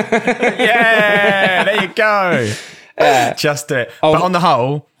 Yeah, there you go. Just do it. But on the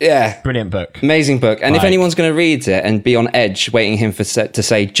whole, brilliant book. Amazing book. And if anyone's going to read it and be on edge, waiting him to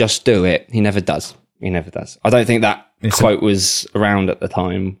say, just do it, he never does. He never does. I don't think that quote was around at the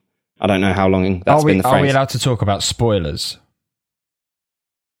time. I don't know how long that's been the phrase. Are we allowed to talk about spoilers?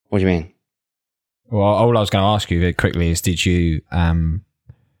 What do you mean? Well, all I was going to ask you very quickly is, did you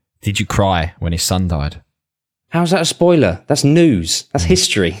cry when his son died? How's that a spoiler? That's news. That's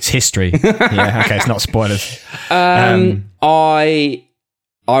history. It's history. Yeah, okay, it's not spoilers. I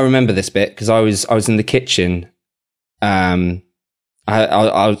remember this bit because I was in the kitchen. I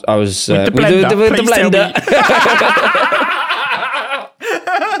was with the blender.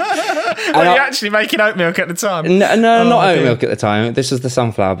 Were you actually making oat milk at the time? No, not oat milk at the time. This was the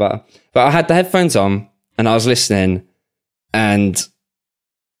sunflower butter. But I had the headphones on and I was listening, and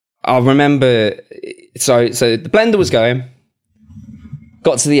I remember. So the blender was going,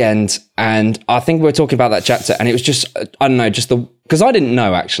 got to the end, and I think we were talking about that chapter, and it was just, I don't know, because I didn't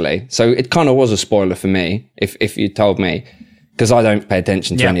know actually, so it kind of was a spoiler for me if you told me, because I don't pay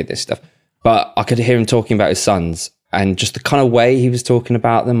attention to any of this stuff. But I could hear him talking about his sons, and just the kind of way he was talking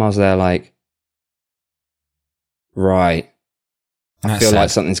about them, I was there like, right, I feel like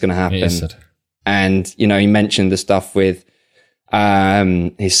something's going to happen. And, you know, he mentioned the stuff with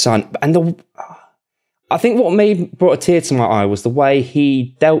his son. And I think what brought a tear to my eye was the way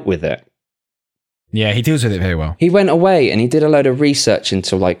he dealt with it. Yeah, he deals with it very well. He went away and he did a load of research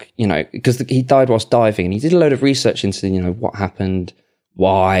into, like, you know, because he died whilst diving, and he did a load of research into, you know, what happened,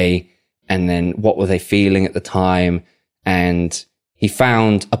 why, and then what were they feeling at the time. And he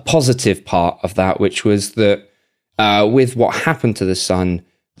found a positive part of that, which was that with what happened to the son,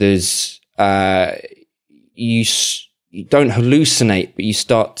 there's you don't hallucinate, but you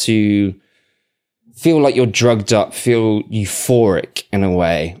start to feel like you're drugged up, feel euphoric in a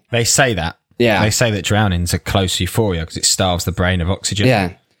way. They say that. Yeah. They say that drowning's a close euphoria because it starves the brain of oxygen.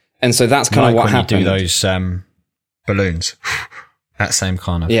 Yeah. And so that's kind of what happened. When you do those balloons, that same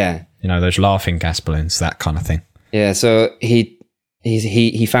kind of, yeah, you know, those laughing gas balloons, that kind of thing. Yeah. So he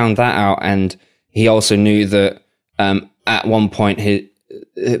found that out, and he also knew that at one point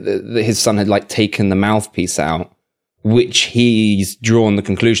his son had like taken the mouthpiece out, which he's drawn the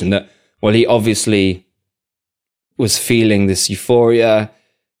conclusion that, well, he obviously was feeling this euphoria.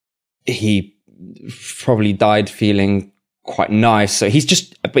 He probably died feeling quite nice. So he's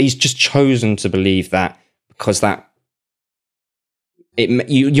just chosen to believe that, because that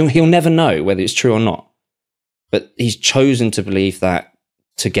he'll never know whether it's true or not, but he's chosen to believe that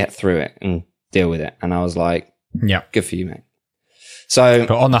to get through it and deal with it. And I was like, yeah, good for you, mate. So,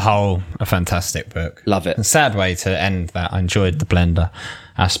 but on the whole, a fantastic book. Love it. A sad way to end that. I enjoyed the blender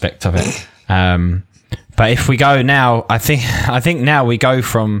aspect of it. But if we go now, I think now we go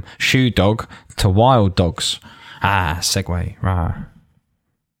from Shoe Dog to Wild Dogs. Segue. Rah.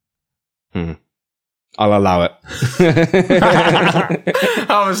 I'll allow it.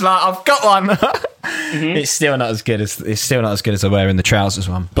 I was like, I've got one. Mm-hmm. It's still not as good as the wearing the trousers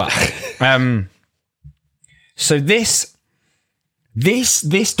one. But so this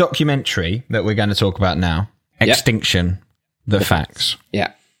documentary that we're going to talk about now, Extinction, the Facts.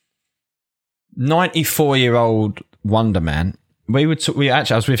 Yeah. 94-year-old Wonder Man. I was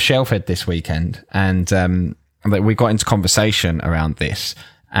with Shelfhead this weekend, and we got into conversation around this,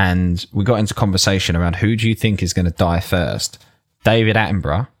 and we got into conversation around who do you think is going to die first, David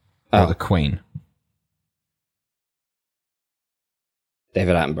Attenborough or the Queen?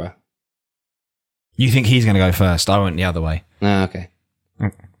 David Attenborough. You think he's going to go first? I went the other way. Okay.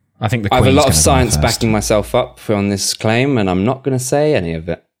 I think the Queen's I have a lot of science first. backing myself up on this claim, and I'm not going to say any of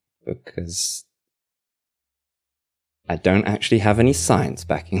it because I don't actually have any science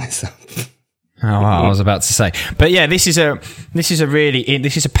backing this up. Oh, wow, I was about to say, but yeah, this is a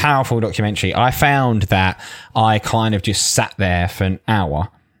powerful documentary. I found that I kind of just sat there for an hour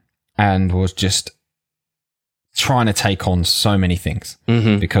and was just trying to take on so many things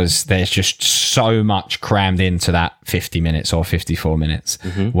because there's just so much crammed into that 50 minutes or 54 minutes,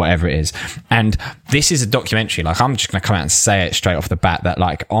 whatever it is. And this is a documentary. Like, I'm just going to come out and say it straight off the bat that,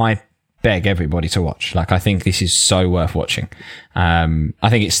 like, I beg everybody to watch. Like, I think this is so worth watching. I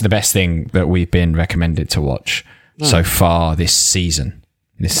think it's the best thing that we've been recommended to watch so far this season,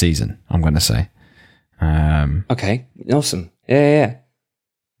 I'm going to say. Okay. Awesome. Yeah.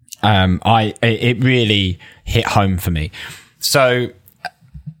 It really hit home for me. So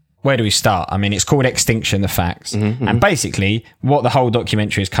where do we start? I mean, it's called Extinction, the Facts. And basically what the whole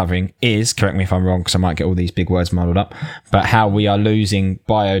documentary is covering is, correct me if I'm wrong, because I might get all these big words muddled up, but how we are losing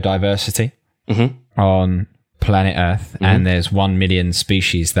biodiversity on planet Earth. And there's 1 million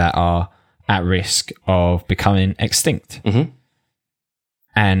species that are at risk of becoming extinct.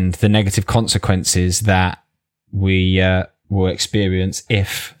 And the negative consequences that we will experience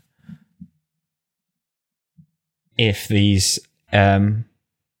if these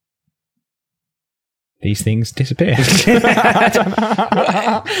things disappear.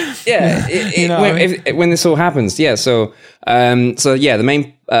 When this all happens, yeah. So the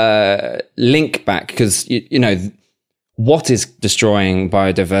main link back, because you know what is destroying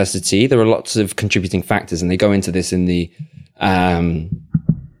biodiversity. There are lots of contributing factors, and they go into this in the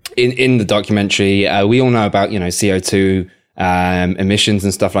in the documentary. We all know about CO2 emissions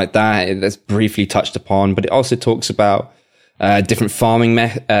and stuff like that. That's briefly touched upon, but it also talks about different farming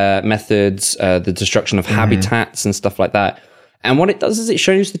methods, the destruction of habitats and stuff like that. And what it does is it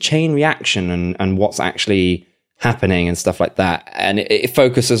shows the chain reaction and what's actually happening and stuff like that. And it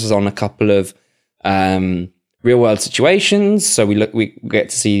focuses on a couple of real world situations. So we get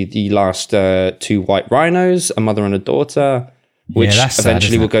to see the last 2 white rhinos, a mother and a daughter, which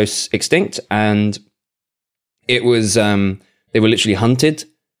eventually will go extinct. And it was they were literally hunted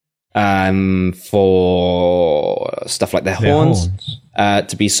for stuff like their horns.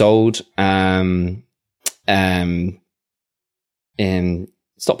 To be sold.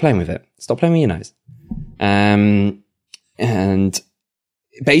 Stop playing with it. Stop playing with your nose. And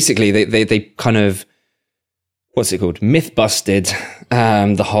basically, they kind of, what's it called? Myth busted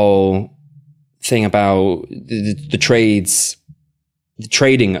the whole thing about the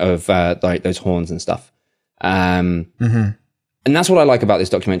trading of like those horns and stuff. And that's what I like about this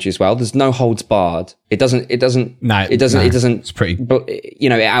documentary as well. There's no holds barred. It doesn't. It's pretty. But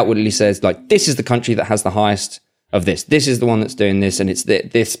it outwardly says like, this is the country that has the highest of this. This is the one that's doing this, and it's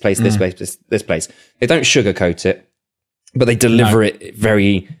this place, this place, this place. They don't sugarcoat it, but they deliver it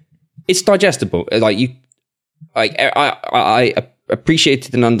very. It's digestible. I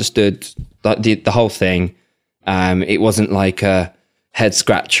appreciated and understood the whole thing. It wasn't like a head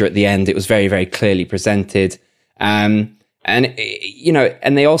scratcher at the end. It was very, very clearly presented. And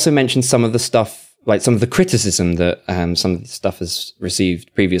they also mentioned some of the stuff, like some of the criticism that some of the stuff has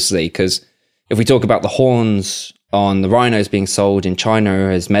received previously. Because if we talk about the horns on the rhinos being sold in China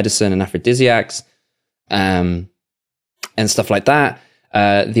as medicine and aphrodisiacs, and stuff like that,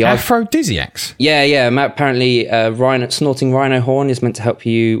 the aphrodisiacs. Yeah. Apparently, snorting rhino horn is meant to help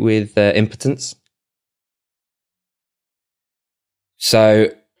you with impotence.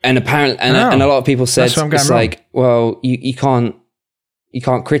 So. And apparently, and a lot of people said it's like, well, you can't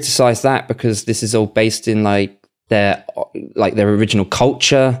criticize that because this is all based in like their original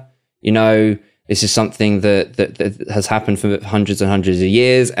culture. This is something that has happened for hundreds and hundreds of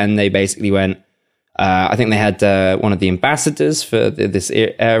years, and they basically went. I think they had one of the ambassadors for this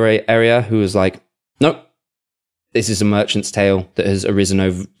area who was like, nope, this is a merchant's tale that has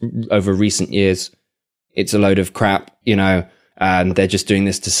arisen over recent years. It's a load of crap, and they're just doing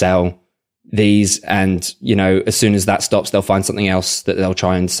this to sell these. And, as soon as that stops, they'll find something else that they'll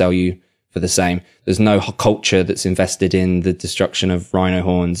try and sell you for the same. There's no culture that's invested in the destruction of rhino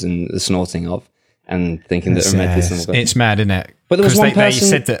horns and the snorting of, and thinking that medicinal. It's mad, isn't it? But there was one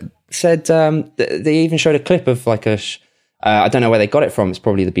person said they even showed a clip of like I don't know where they got it from. It's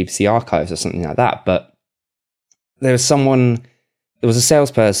probably the BBC archives or something like that. But there was a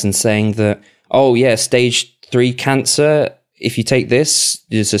salesperson saying that, oh yeah, stage 3 cancer, if you take this,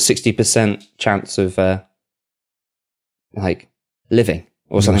 there's a 60% chance of living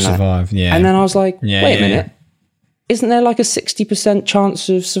or something like that. Yeah. And then I was like, wait a minute. Isn't there like a 60% chance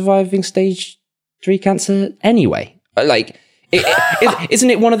of surviving stage 3 cancer anyway? Isn't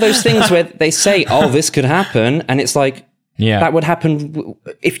it one of those things where they say, oh, this could happen, and it's like, that would happen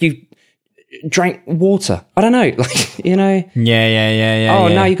if you drank water. I don't know, Yeah. Oh,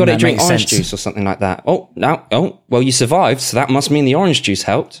 now you got to drink orange juice or something like that. Well, you survived, so that must mean the orange juice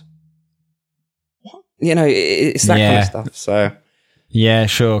helped. What? It's that kind of stuff. So, yeah,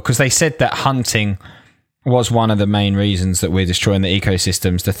 sure. Because they said that hunting was one of the main reasons that we're destroying the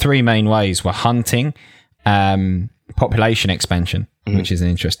ecosystems. The 3 main ways were hunting, population expansion, which is an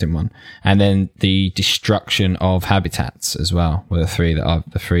interesting one, and then the destruction of habitats as well were the three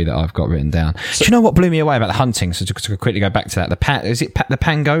that I've got written down. Do you know what blew me away about the hunting? So to quickly go back to that, is it the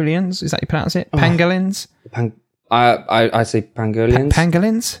Pangolians? Is that how you pronounce it? Pangolins? I say Pangolians.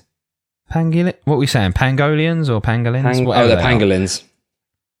 Pangolins? What are we saying? Pangolians or Pangolins? They're Pangolins.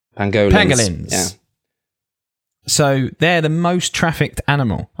 Pangolins. Yeah. So they're the most trafficked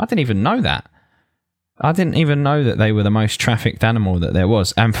animal. I didn't even know that. I didn't even know that they were the most trafficked animal that there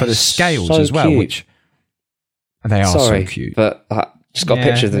was. And for the scales as well, which they are so cute. But I just got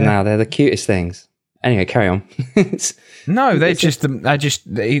pictures of them now. They're the cutest things. Anyway, carry on. No,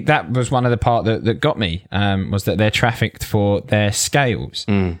 that was one of the part that got me, was that they're trafficked for their scales.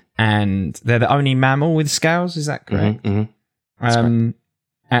 And they're the only mammal with scales, is that correct? Mm-hmm.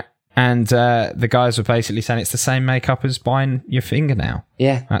 And the guys were basically saying it's the same makeup as buying your fingernail.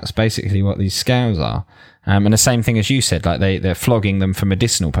 Yeah. That's basically what these scales are. And the same thing as you said, like they're flogging them for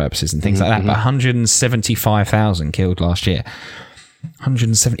medicinal purposes and things like that. But 175,000 killed last year.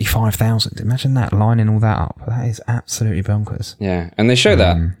 175,000. Imagine that, lining all that up. That is absolutely bonkers. Yeah. And they show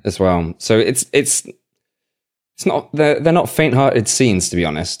that as well. So it's not, they're not faint-hearted scenes, to be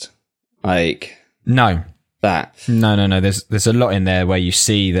honest. No. That. No. There's a lot in there where you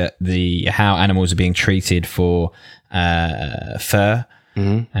see that how animals are being treated for fur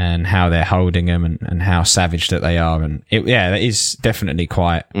and how they're holding them and how savage that they are, and that is definitely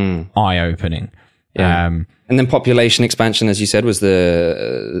quite eye-opening. Yeah. And then population expansion, as you said, was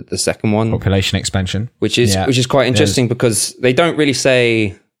the second one. Population expansion, which is quite interesting because they don't really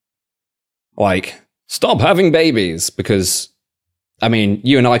say like stop having babies, because I mean,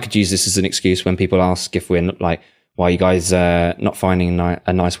 you and I could use this as an excuse when people ask if we're like, why are you guys not finding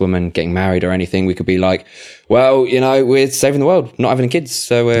a nice woman, getting married or anything? We could be like, well, we're saving the world, not having kids,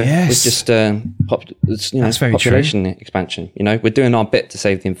 so it's just that's very population true. expansion. We're doing our bit to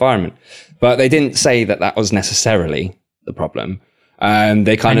save the environment, but they didn't say that was necessarily the problem.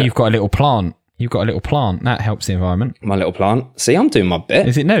 They kind of you've got a little plant. You've got a little plant that helps the environment. My little plant. See, I'm doing my bit.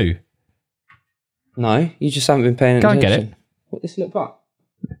 Is it new? No, you just haven't been paying attention. Go and get it. What, this little plant?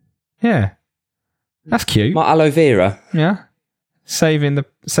 Yeah. That's cute. My aloe vera. Yeah. Saving the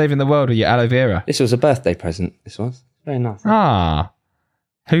world with your aloe vera. This was a birthday present. This was very nice. Ah.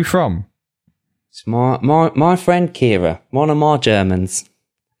 Who from? It's my friend Kira, one of my Germans.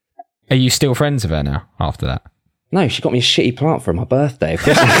 Are you still friends with her now after that? No, she got me a shitty plant for my birthday.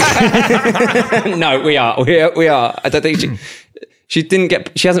 No, we are. I don't think she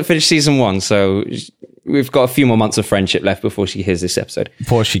hasn't finished season 1, so we've got a few more months of friendship left before she hears this episode.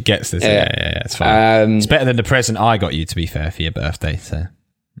 Before she gets this. Yeah, it's fine. It's better than the present I got you, to be fair, for your birthday, so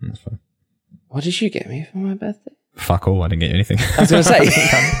that's fine. What did you get me for my birthday? Fuck all, I didn't get you anything. I was going to say.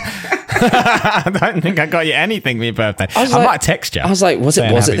 I don't think I got you anything for your birthday. I might text you. I was like, was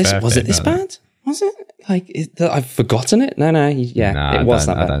it this bad? Was it? Like, I've forgotten it? No, it was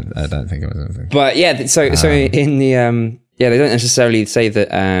that bad. I don't think it was anything. But yeah, so in the... they don't necessarily say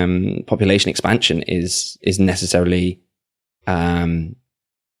that population expansion is necessarily, what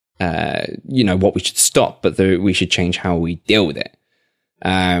we should stop, but we should change how we deal with it.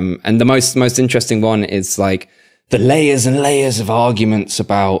 And the most interesting one is like the layers and layers of arguments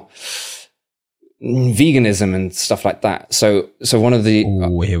about veganism and stuff like that. So one of the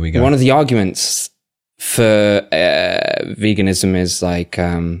here we go. One of the arguments for veganism is like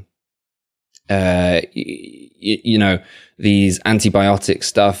these antibiotic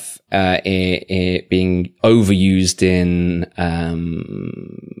stuff being overused in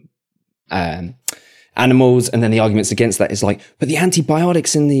animals, and then the arguments against that is like, but the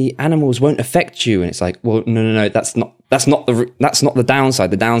antibiotics in the animals won't affect you, and it's like, well, no, that's not the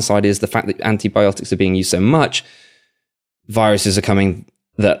downside. The downside is the fact that antibiotics are being used so much, viruses are coming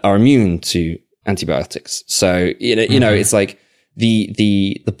that are immune to antibiotics. So it's like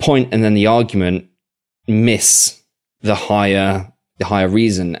the point and then the argument miss the higher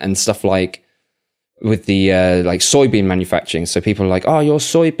reason, and stuff like with the like soybean manufacturing. So people are like, oh, your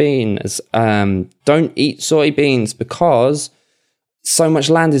soybeans, don't eat soybeans because so much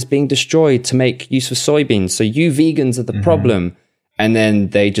land is being destroyed to make use of soybeans. So you vegans are the problem. And then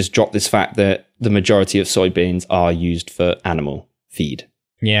they just drop this fact that the majority of soybeans are used for animal feed.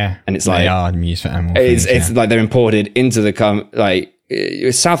 Yeah. And it's they like, are used for animal feed. It's like they're imported into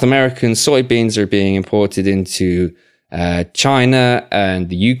the South American soybeans are being imported into China and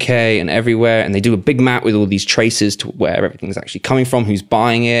the UK and everywhere, and they do a big map with all these traces to where everything's actually coming from, who's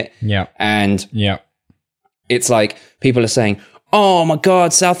buying it. Yeah. And it's like people are saying, oh my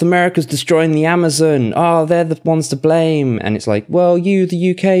God, South America's destroying the Amazon. Oh, they're the ones to blame. And it's like, well,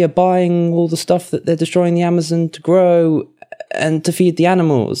 the UK are buying all the stuff that they're destroying the Amazon to grow and to feed the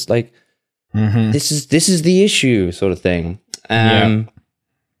animals. Like, this is the issue, sort of thing.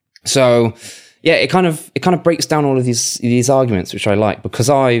 So yeah, it kind of breaks down all of these arguments, which I like, because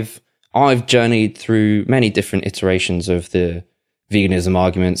I've journeyed through many different iterations of the veganism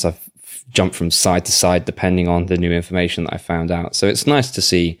arguments. I've jumped from side to side depending on the new information that I found out. So it's nice to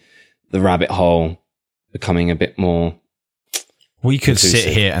see the rabbit hole becoming a bit more. We could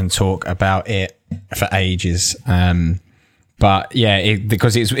sit here and talk about it for ages. But yeah,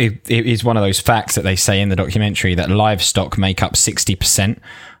 because it is one of those facts that they say in the documentary that livestock make up 60%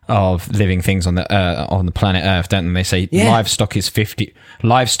 of living things on the planet Earth, don't they? They say livestock is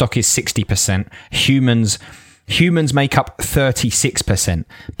 60%. Humans make up 36%.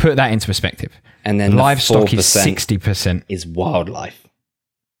 Put that into perspective. And then livestock is 60%. Is wildlife.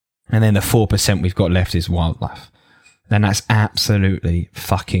 And then the 4% we've got left is wildlife. Then that's absolutely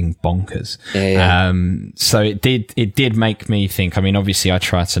fucking bonkers. Yeah. So it did make me think. I mean, obviously I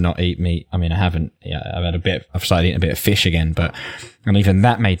try to not eat meat. I mean, I haven't. Yeah, I've started eating a bit of fish again, and even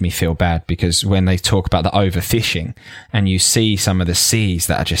that made me feel bad, because when they talk about the overfishing and you see some of the seas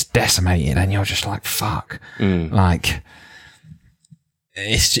that are just decimated, and you're just like, fuck, like.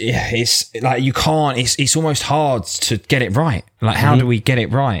 It's like you can't. It's almost hard to get it right. Like, how do we get it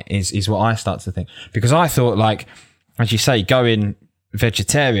right? Is what I start to think, because I thought, like, as you say, going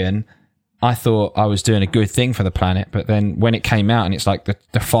vegetarian I thought I was doing a good thing for the planet, but then when it came out and it's like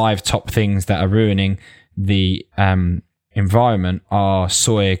the 5 top things that are ruining the environment are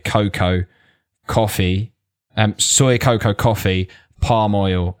soy, cocoa, coffee, palm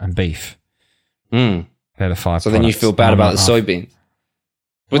oil, and beef. They're the 5. So then you feel bad about the soybeans.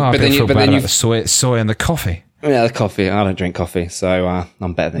 But then you about the soy and the coffee. Yeah, the coffee. I don't drink coffee, so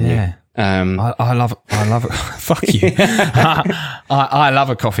I'm better than you. I love it. Fuck you. I love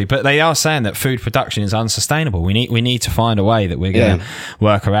a coffee, but they are saying that food production is unsustainable. We need to find a way that we're going to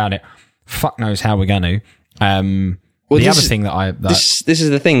work around it. Fuck knows how we're going to. This is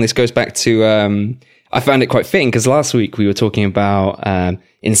the thing. This goes back to. I found it quite fitting because last week we were talking about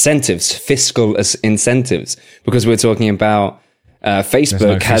incentives, fiscal incentives, because we were talking about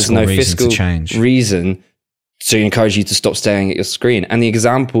Facebook has no fiscal reason to encourage you to stop staring at your screen. And the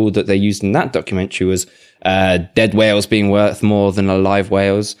example that they used in that documentary was dead whales being worth more than alive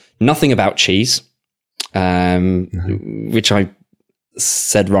whales. Nothing about cheese, which I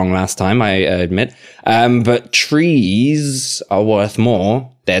said wrong last time, I admit. But trees are worth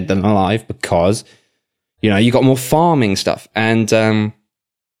more dead than alive because, you got more farming stuff. And then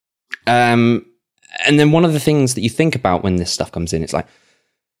one of the things that you think about when this stuff comes in, it's like,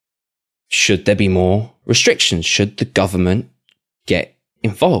 should there be more restrictions? Should the government get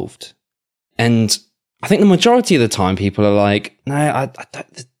involved? And I think the majority of the time people are like, no,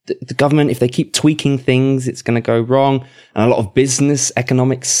 the government, if they keep tweaking things, it's going to go wrong. And a lot of business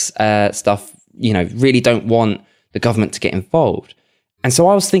economics stuff, really don't want the government to get involved. And so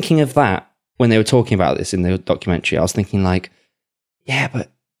I was thinking of that when they were talking about this in the documentary. I was thinking like, yeah,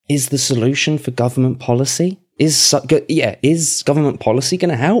 but is the solution for government policy? Is government policy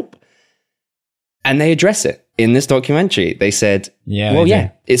going to help? And they address it in this documentary. They said,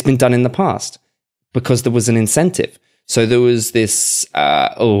 it's been done in the past because there was an incentive. So there was this,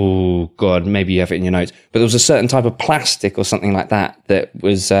 maybe you have it in your notes, but there was a certain type of plastic or something like that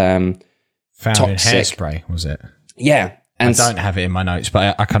was found toxic. In hairspray, was it? Yeah. And I don't have it in my notes,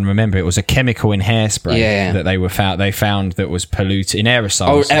 but I can remember it was a chemical in hairspray that they found that was polluted in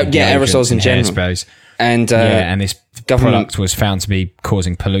aerosols. Aerosols in general. Hairsprays. And this product was found to be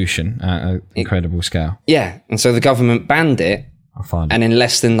causing pollution at an incredible scale. Yeah, and so the government banned it, and in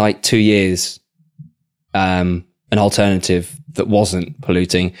less than 2 years, an alternative that wasn't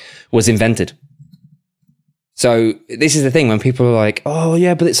polluting was invented. So this is the thing when people are like, "Oh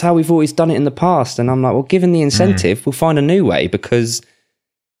yeah, but it's how we've always done it in the past," and I'm like, "Well, given the incentive, we'll find a new way because,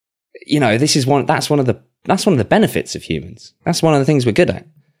 this is that's one of the benefits of humans. That's one of the things we're good at."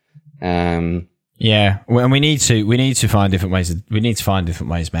 Yeah, well, and we need to find different ways. We need to find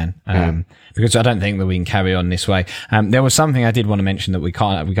different ways, man. Because I don't think that we can carry on this way. There was something I did want to mention that we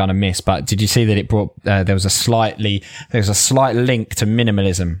kind of missed. But did you see that it brought? There was a slight link to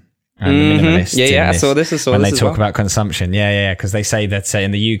minimalism. And the minimalists I saw this. When they talk about consumption, because they say that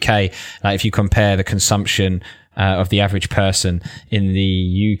in the UK, if you compare the consumption of the average person in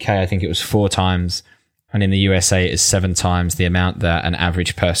the UK, I think it was 4 times. And in the USA, it is 7 times the amount that an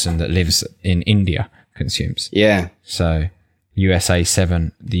average person that lives in India consumes. Yeah. So USA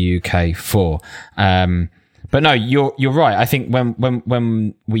 7, the UK 4. But no, you're right. I think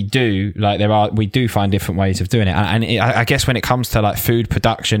when we do we do find different ways of doing it. And I guess when it comes to food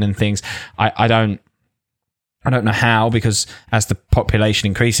production and things, I don't know how, because as the population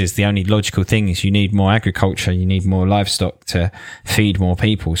increases, the only logical thing is you need more agriculture, you need more livestock to feed more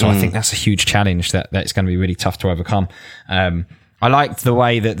people. So I think that's a huge challenge that's going to be really tough to overcome. I liked the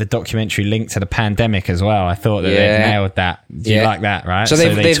way that the documentary linked to the pandemic as well. I thought that they nailed that. Do you like that, right? So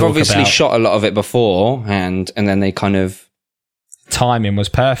they've obviously shot a lot of it before, and then they kind of... Timing was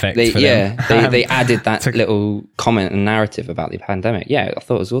perfect for them. They added that little comment and narrative about the pandemic. Yeah, I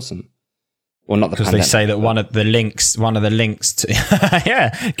thought it was awesome. Well, not the because pandemic, they say that one of the links to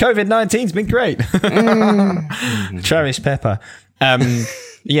COVID-19's been great. Travis Pepper.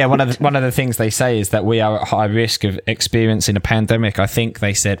 One of the things they say is that we are at high risk of experiencing a pandemic. I think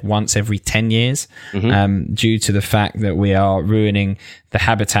they said once every 10 years, due to the fact that we are ruining the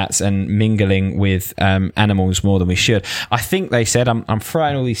habitats and mingling with animals more than we should. I think they said, I'm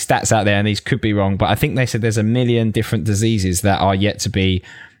throwing all these stats out there and these could be wrong, but I think they said there's 1 million different diseases that are yet to be,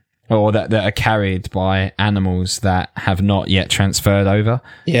 or that are carried by animals that have not yet transferred over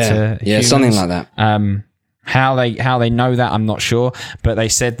to humans. Something like that. How they know that, I'm not sure, but they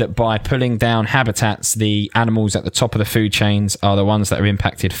said that by pulling down habitats, the animals at the top of the food chains are the ones that are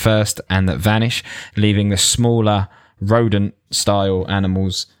impacted first and that vanish, leaving the smaller rodent-style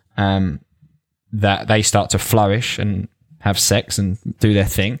animals that they start to flourish and have sex and do their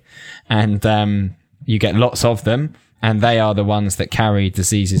thing, and you get lots of them. and they are the ones that carry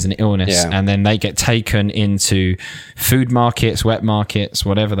diseases and illness, and then they get taken into food markets, wet markets,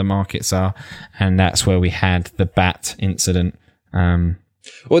 whatever the markets are, and that's where we had the bat incident in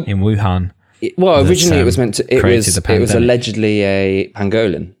Wuhan. Originally it was meant to. It was allegedly a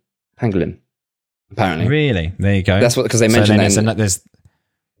pangolin. Apparently, really. There you go. That's what, because they mentioned there's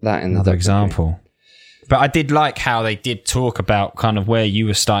that in another example. But I did like how they did talk about kind of where you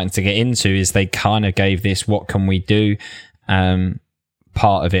were starting to get into, is they kind of gave this "what can we do"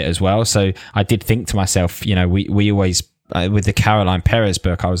 part of it as well. So I did think to myself, you know, we always with the Caroline Perez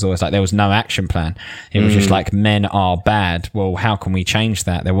book, I was always like, there was no action plan. It was just like, men are bad. Well, how can we change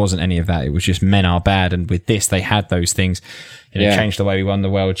that? There wasn't any of that. It was just men are bad. And with this, they had those things. You know, change the way we run the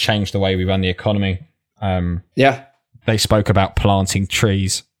world, change the way we run the economy. They spoke about planting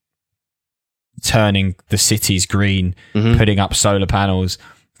trees, turning the cities green, putting up solar panels,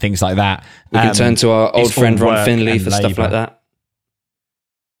 things like that. We can turn to our old friend Ron Finley for stuff like that.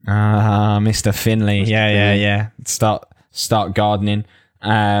 Mr. Finley. Yeah. Start gardening.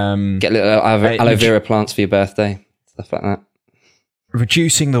 Get little aloe vera plants for your birthday, stuff like that.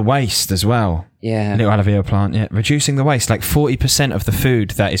 Reducing the waste as well. Yeah. Little aloe vera plant, yeah. Reducing the waste. Like 40% of the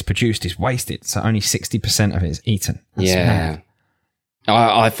food that is produced is wasted, so only 60% of it is eaten. That's mad.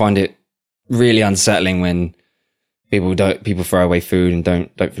 I find it really unsettling when people throw away food and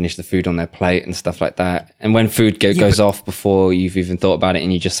don't finish the food on their plate and stuff like that. And when food goes off before you've even thought about it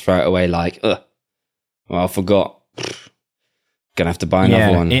and you just throw it away like, well, I forgot. Gonna have to buy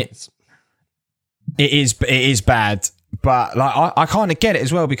another one. It is bad, but like I kind of get it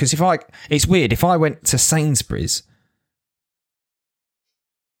as well, because it's weird. If I went to Sainsbury's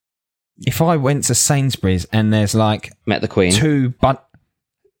and there's like met the Queen.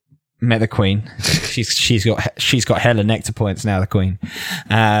 Met the Queen. she's got hella nectar points now, the Queen.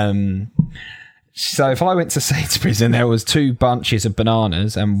 So if I went to Sainsbury's and there was 2 bunches of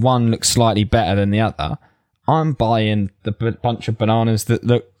bananas and one looks slightly better than the other, I'm buying the bunch of bananas that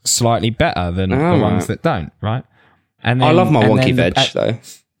look slightly better than the ones that don't, right? And then, I love my wonky veg though.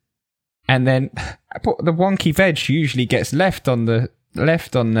 And then the wonky veg usually gets left on the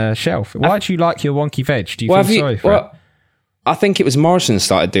shelf. Why do you like your wonky veg? Do you feel sorry for it? I think it was Morrison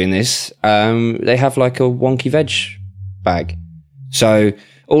started doing this. They have like a wonky veg bag. So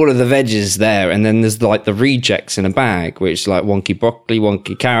all of the veg is there, and then there's like the rejects in a bag, which is like wonky broccoli,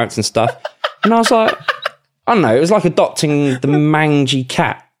 wonky carrots and stuff. And I was like, I don't know, it was like adopting the mangy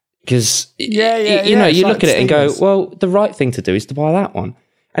cat. Because, you look at it and go, well, the right thing to do is to buy that one.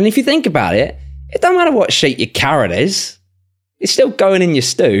 And if you think about it, it don't matter what shape your carrot is. It's still going in your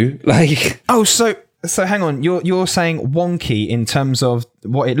stew. Like, So hang on, you're saying wonky in terms of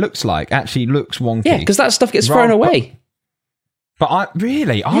what it looks like, actually looks wonky. Yeah, because that stuff gets thrown away. But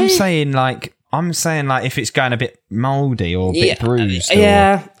I'm saying like if it's going a bit mouldy or a bit bruised.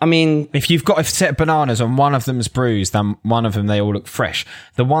 Yeah, I mean, if you've got a set of bananas and one of them's bruised, then one of them, they all look fresh.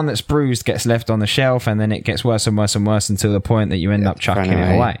 The one that's bruised gets left on the shelf, and then it gets worse and worse and worse until the point that you end up chucking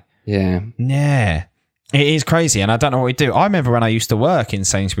it away. Yeah. Yeah. It is crazy, and I don't know what we do. I remember when I used to work in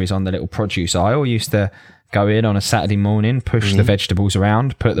Sainsbury's on the little produce aisle, used to go in on a Saturday morning, push the vegetables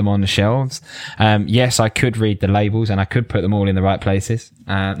around, put them on the shelves. Yes, I could read the labels and I could put them all in the right places.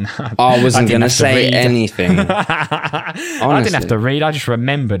 I wasn't going to say anything. I didn't have to read. I just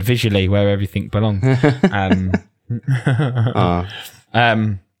remembered visually where everything belonged.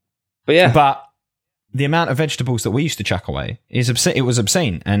 But the amount of vegetables that we used to chuck away is obscene. It was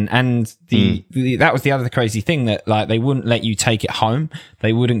obscene, and that was the other crazy thing, that like they wouldn't let you take it home.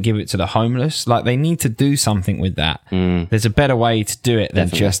 They wouldn't give it to the homeless. Like, they need to do something with that. There's a better way to do it than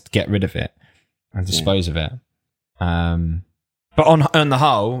just get rid of it and dispose of it. But on the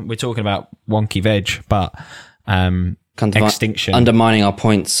whole, we're talking about wonky veg, but extinction, undermining our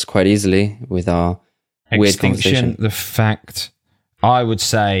points quite easily with our weird conversation. The fact. I would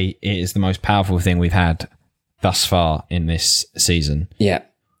say it is the most powerful thing we've had thus far in this season. Yeah,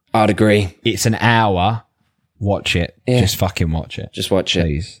 I'd agree. It's an hour. Watch it. Yeah. Just fucking watch it. Just watch it.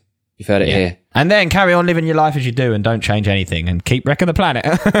 Please. You've heard it here. And then carry on living your life as you do, and don't change anything, and keep wrecking the planet.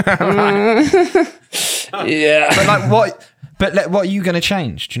 Yeah. But like, what are you going to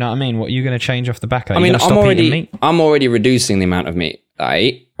change? Do you know what I mean? What are you going to change off the back of that? I mean, I'm already reducing the amount of meat I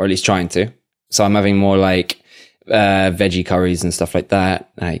eat, or at least trying to. So I'm having more like veggie curries and stuff like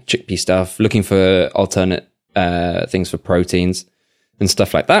that, like chickpea stuff, looking for alternate things for proteins and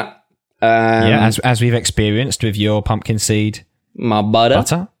stuff like that. As we've experienced with your pumpkin seed, my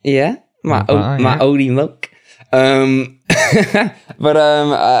butter, my oaty milk. But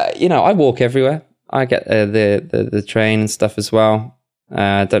I walk everywhere. I get the train and stuff as well.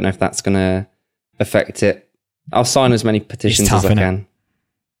 I don't know if that's gonna affect it I'll sign as many petitions tough, as I innit? can.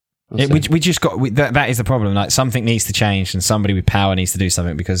 We just got that is the problem. Like, something needs to change, and somebody with power needs to do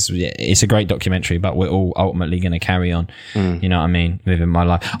something, because it's a great documentary, but we're all ultimately going to carry on. You know what I mean? Living my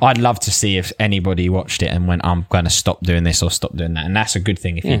life. I'd love to see if anybody watched it and went, "I'm going to stop doing this or stop doing that," and that's a good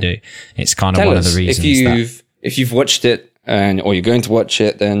thing if you do. It's kind of Tell one us of the reasons if you've watched it or you're going to watch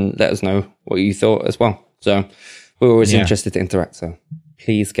it, then let us know what you thought as well. So we're always interested to interact. So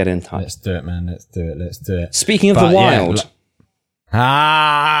please get in touch. Let's do it, man. Let's do it. Speaking of the wild.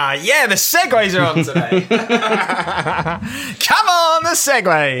 The segues are on today. Come on, the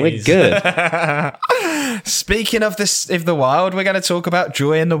segues. We're good. Speaking of the wild, we're going to talk about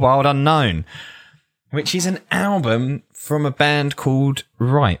Joy in the Wild Unknown, which is an album from a band called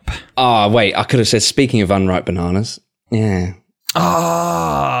Ripe. Wait, I could have said speaking of unripe bananas. Yeah.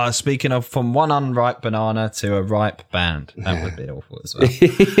 Speaking of, from one unripe banana to a ripe band. That would be awful as well.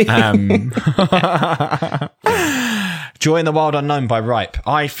 Joy in the Wild Unknown by Ripe.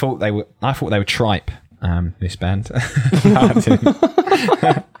 I thought they were tripe. This band. It'd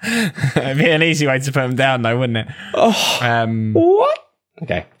be an easy way to put them down, though, wouldn't it? What?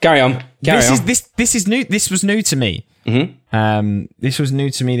 Okay, carry on. This is new. This was new to me. Mm-hmm. This was new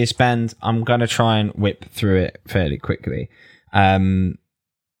to me. This band. I'm gonna try and whip through it fairly quickly.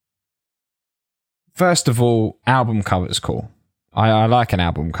 First of all, album cover's cool. I like an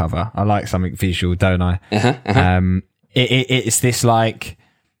album cover. I like something visual, don't I? It's this like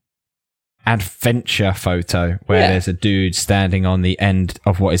adventure photo where there's a dude standing on the end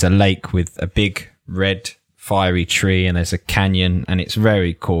of what is a lake with a big red fiery tree, and there's a canyon, and it's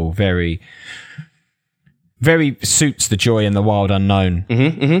very cool. Very, very suits the Joy in the Wild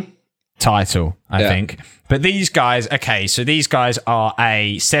Unknown title, I think. But these guys, so these guys are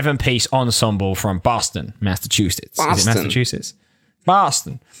a 7-piece ensemble from Boston, Massachusetts. Is it Massachusetts?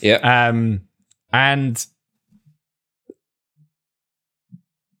 Boston. Yeah. And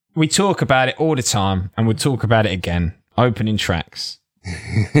we talk about it all the time, and we'll talk about it again. Opening tracks.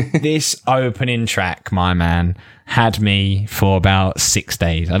 This opening track, my man, had me for about 6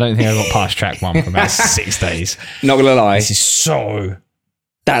 days. I don't think I got past track 1 for about 6 days. Not gonna lie. This is so...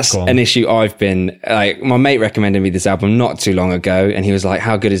 That's an issue I've been, like, my mate recommended me this album not too long ago, and he was like,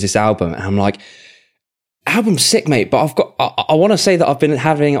 how good is this album? And I'm like, album's sick, mate, but I want to say that I've been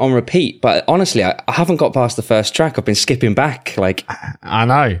having it on repeat, but honestly, I haven't got past the first track. I've been skipping back, like... I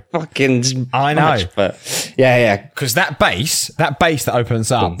know. I know. But yeah. Because that bass that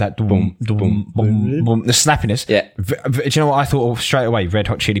opens up, that boom, boom, boom, boom, the snappiness. Yeah. Do you know what I thought of straight away? Red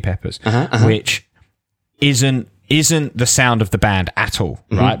Hot Chili Peppers, which isn't the sound of the band at all,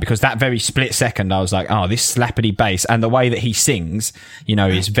 right? Because that very split second, I was like, oh, this slappity bass, and the way that he sings, you know,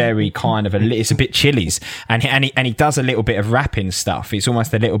 is very kind of it's a bit Chili's, and he does a little bit of rapping stuff. It's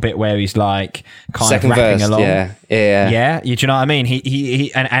almost a little bit where he's like kind of rapping along. Yeah. Do you know what I mean?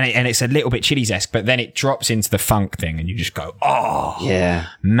 He and it's a little bit Chili's-esque, but then it drops into the funk thing, and you just go, oh, yeah,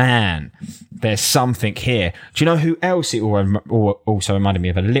 man, there's something here. Do you know who else it also reminded me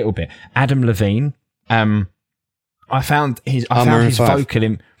of a little bit? Adam Levine. I found his vocal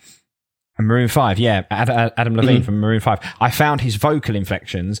in Maroon 5. Yeah, Adam Levine from Maroon 5. I found his vocal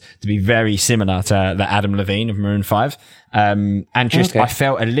inflections to be very similar to the Adam Levine of Maroon 5. And just, I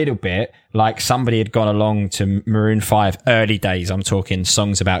felt a little bit like somebody had gone along to Maroon 5 early days. I'm talking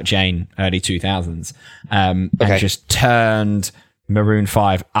Songs About Jane, early 2000s. And just turned Maroon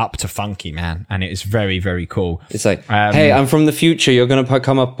 5 up to funky, man, and it is very, very cool. It's like, hey, I'm from the future, you're going to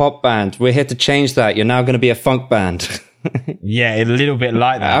become a pop band, we're here to change that, you're now going to be a funk band. Yeah, a little bit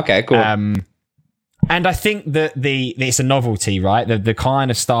like that. Okay, cool. And I think that it's a novelty, right? The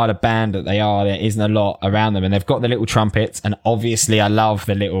kind of style of band that they are, there isn't a lot around them, and they've got the little trumpets, and obviously I love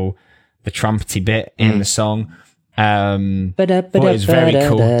the trumpety bit in the song. It's very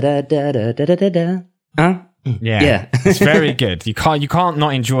cool. Yeah, it's very good. You can't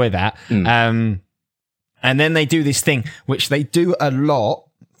not enjoy that. And then they do this thing which they do a lot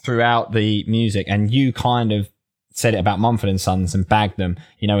throughout the music, and you kind of said it about Mumford & Sons and bagged them,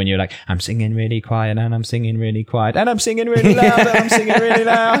 you know, when you're like, I'm singing really quiet and I'm singing really quiet and I'm singing really loud and I'm singing really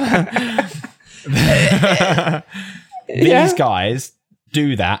loud. These guys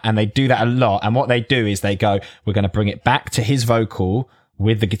do that, and they do that a lot, and what they do is they go, we're going to bring it back to his vocal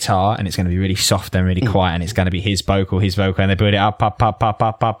with the guitar, and it's going to be really soft and really quiet, and it's going to be his vocal, and they put it up,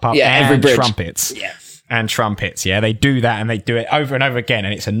 yeah, and every bridge. trumpets. Yeah. And trumpets, yeah. They do that, and they do it over and over again,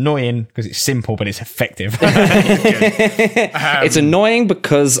 and it's annoying because it's simple, but it's effective. It's annoying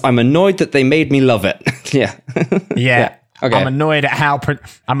because I'm annoyed that they made me love it. Yeah. Yeah. Okay. I'm annoyed at how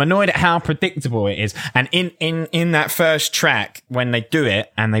predictable it is. And in that first track, when they do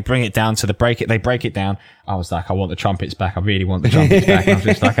it and they bring it down to they break it down. I was like, I want the trumpets back. I really want the trumpets back. And I was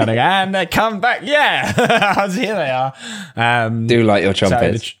just like, and they come back. Yeah, here they are. Do like your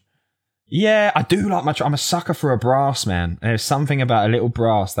trumpets? Yeah, I do like I'm a sucker for a brass, man. There's something about a little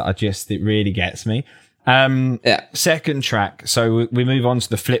brass that it really gets me. Second track. So we move on to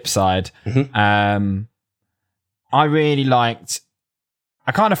the flip side. Mm-hmm. I really liked.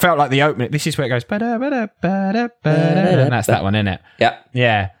 I kind of felt like the opening. This is where it goes. And that's that one, isn't it? Yeah.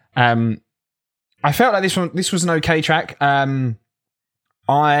 Yeah. I felt like this was an okay track. I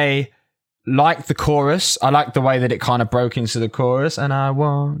liked the chorus. I liked the way that it kind of broke into the chorus. And I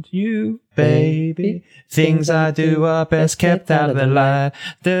want you, baby. Things I do are best kept out of the light.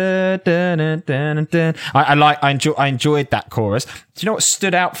 I enjoyed that chorus. Do you know what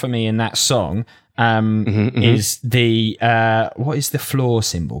stood out for me in that song? Is the what is the floor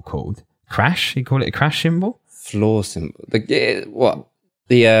symbol called? Crash? You call it a crash symbol? Floor symbol. The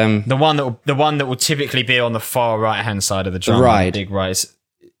one that will typically be on the far right hand side of the drum. Ride. Big ride.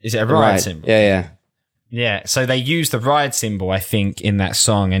 Is it a ride symbol? Yeah. So they use the ride symbol, I think, in that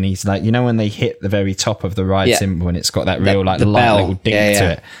song, and he's like, when they hit the very top of the ride symbol, and it's got that real light little ding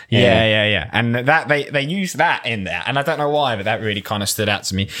to it. Yeah. And that they use that in there, and I don't know why, but that really kind of stood out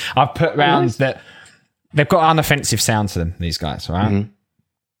to me. I've put rounds that they've got an unoffensive sound to them. These guys, right?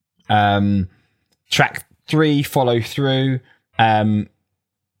 Mm-hmm. Track 3, Follow Through. I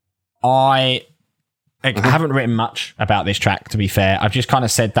haven't written much about this track, to be fair. I've just kind of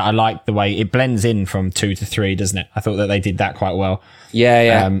said that I like the way it blends in from 2 to 3, doesn't it? I thought that they did that quite well.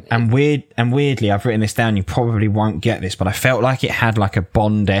 Yeah. And weirdly, I've written this down. You probably won't get this, but I felt like it had like a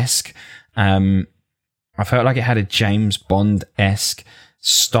Bond-esque. I felt like it had a James Bond-esque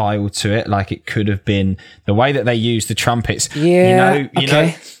style to it. Like it could have been the way that they used the trumpets. Yeah.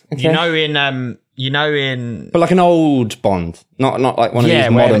 In but like an old Bond, not like one of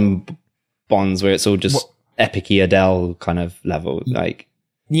these modern Bonds where it's all just epic-y Adele kind of level, like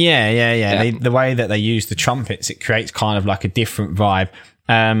the way that they use the trumpets, it creates kind of like a different vibe.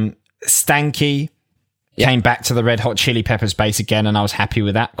 Stanky came back to the Red Hot Chili Peppers bass again, and I was happy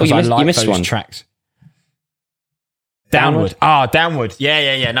with that because I like those tracks. Downward. Downward.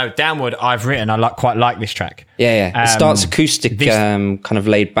 Yeah. No, Downward I've written. I quite like this track. Yeah. It starts acoustic, kind of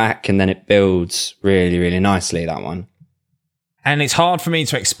laid back, and then it builds really, really nicely, that one. And it's hard for me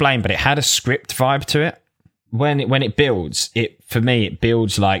to explain, but it had a script vibe to it. When it builds, for me it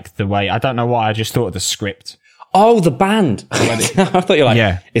builds like the way, I don't know why, I just thought of the script. Oh, the band. I thought you were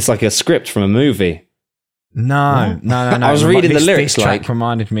like, it's like a script from a movie. No. I was reading the lyrics. This track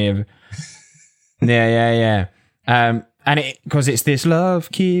reminded me of. Yeah. And because it's this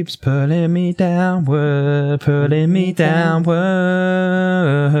love keeps pulling me downward. Yeah.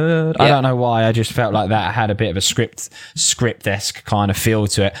 I don't know why. I just felt like that had a bit of a script-esque kind of feel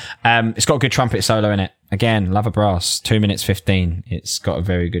to it. It's got a good trumpet solo in it. Again, love a brass. 2 minutes 15. It's got a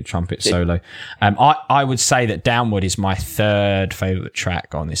very good trumpet solo. I would say that Downward is my third favourite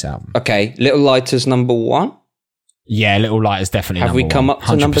track on this album. Okay, Little Lighter's number 1. Yeah, Little Lighter's definitely. Have we come up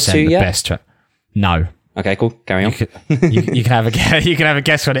to number 2 yet? Best track. No. Okay, cool. Carry on. You can have a guess. You can have a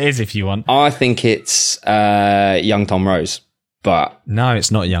guess what it is if you want. I think it's Young Tom Rose, but no,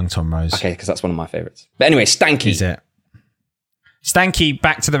 it's not Young Tom Rose. Okay, because that's one of my favorites. But anyway, Stanky. Is it? Stanky,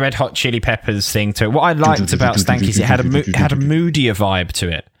 back to the Red Hot Chili Peppers thing to it. What I liked about Stanky is it had a moodier vibe to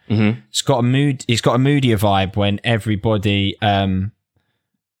it. Mm-hmm. It's got a moodier vibe when everybody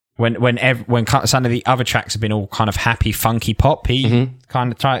when some of the other tracks have been all kind of happy, funky, poppy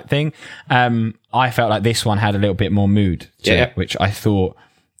kind of type thing. I felt like this one had a little bit more mood to it, which I thought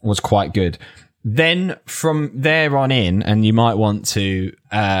was quite good. Then from there on in, and you might want to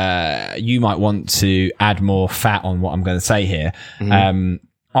add more fat on what I'm going to say here.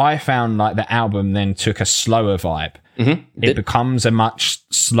 I found like the album then took a slower vibe. It becomes a much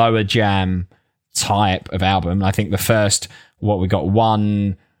slower jam type of album. I think the first, we got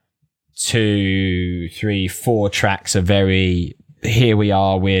 1, 2, 3, 4 tracks are very, here we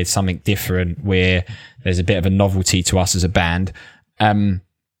are with something different, where there's a bit of a novelty to us as a band.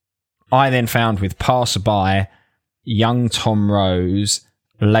 I then found with Passerby, Young Tom Rose,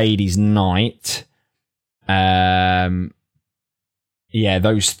 Ladies Night, those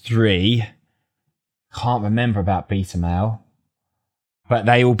 3. Can't remember about Beta Male, but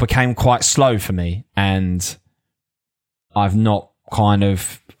they all became quite slow for me, and I've not kind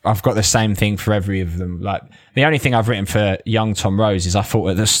of, I've got the same thing for every of them. Like, the only thing I've written for Young Tom Rose is I thought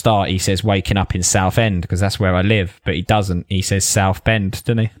at the start he says waking up in Southend because that's where I live, but he doesn't. He says South Bend,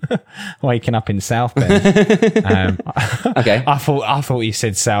 doesn't he? Waking up in South Bend. Okay. I thought he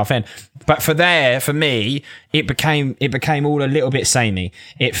said Southend, but for me, it became all a little bit samey.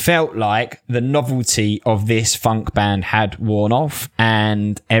 It felt like the novelty of this funk band had worn off,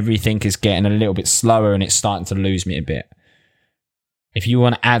 and everything is getting a little bit slower, and it's starting to lose me a bit. If you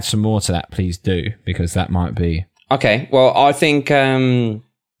want to add some more to that, please do, because that might be... Okay, well, I think I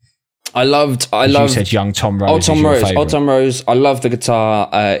loved... You said Young Tom Rose. Old Tom Rose. I love the guitar.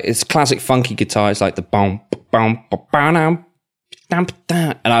 It's classic funky guitar. It's like the boom, boom, boom, and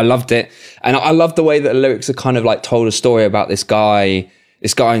I loved it. And I loved the way that the lyrics are kind of like told a story about this guy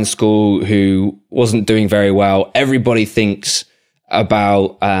in school who wasn't doing very well. Everybody thinks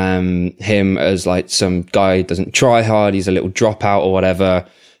about him as like some guy who doesn't try hard, he's a little dropout or whatever,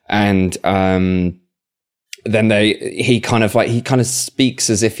 and then he kind of speaks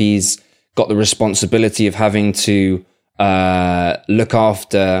as if he's got the responsibility of having to look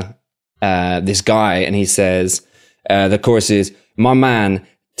after this guy, and he says the chorus is, "My man,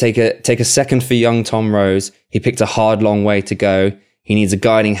 take a second for young Tom Rose, he picked a hard long way to go, he needs a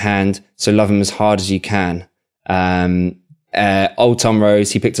guiding hand, so love him as hard as you can. Old Tom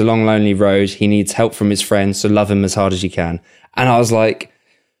Rose, he picked a long, lonely road. He needs help from his friends, so love him as hard as you can." And I was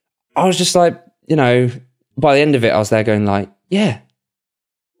just like, you know, by the end of it, I was there going like, yeah,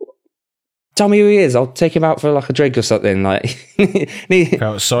 tell me who he is. I'll take him out for like a drink or something. Like,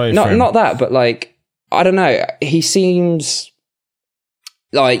 felt sorry for him. Not that, but like, I don't know. He seems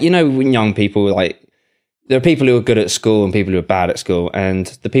like, you know, when young people, like, there are people who are good at school and people who are bad at school, and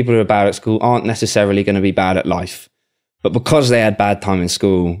the people who are bad at school aren't necessarily going to be bad at life. But because they had bad time in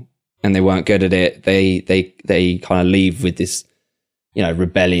school and they weren't good at it, they kind of leave with this, you know,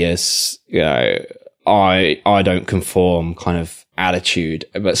 rebellious, you know, I don't conform kind of attitude.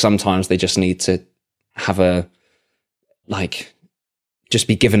 But sometimes they just need to have just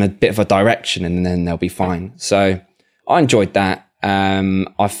be given a bit of a direction, and then they'll be fine. So I enjoyed that.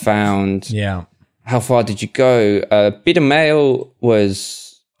 I found... Yeah. How far did you go? Beta Male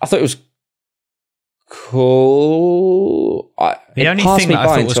I thought it was cool. The only thing that I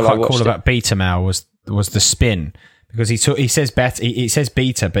thought was quite cool about Beta Male was the spin, because he says better. He says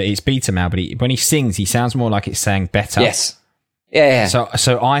beta, but it's Beta Male. But when he sings, he sounds more like it's saying better. Yes. Yeah. So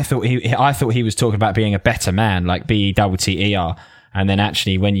I thought he was talking about being a better man, like BETTER. And then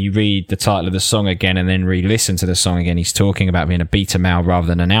actually, when you read the title of the song again and then re-listen to the song again, he's talking about being a beta male rather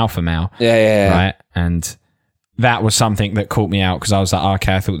than an alpha male. Yeah. Right. And that was something that caught me out, because I was like,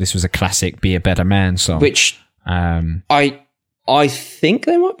 okay, I thought this was a classic "Be a Better Man" song. Which I think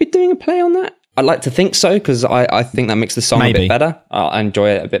they might be doing a play on that. I'd like to think so, because I think that makes the song a bit better. I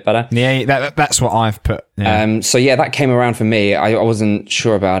enjoy it a bit better. Yeah, that's what I've put. Yeah. So yeah, that came around for me. I wasn't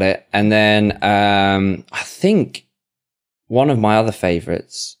sure about it, and then I think one of my other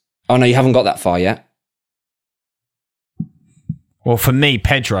favourites. Oh no, you haven't got that far yet. Well, for me,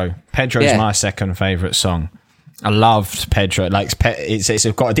 Pedro's my second favourite song. I loved Pedro. Like, it's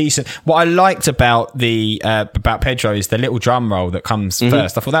got a decent... What I liked about Pedro is the little drum roll that comes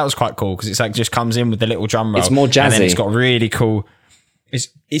first. I thought that was quite cool, because it's like just comes in with the little drum roll. It's more jazzy. And then it's got really cool...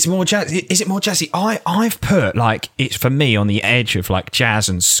 It's more jazzy. Is it more jazzy? I've put, like, it's for me on the edge of like jazz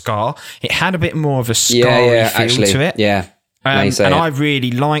and ska. It had a bit more of a ska feel to it. Yeah. And I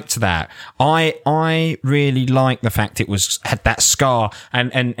really liked that. I really liked the fact it had that ska,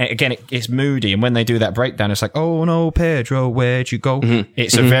 and again it's moody, and when they do that breakdown, it's like, oh no, Pedro, where'd you go?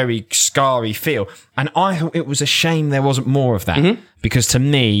 It's a very ska-y feel, and I thought it was a shame there wasn't more of that, because to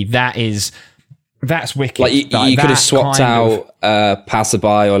me that's wicked. Like you could have swapped out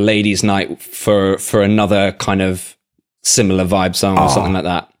Passerby or Ladies Night for another kind of similar vibe song or something like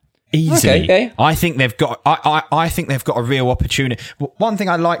that. Easily. Okay. I think they've got a real opportunity. One thing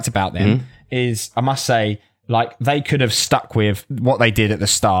I liked about them is, I must say, like, they could have stuck with what they did at the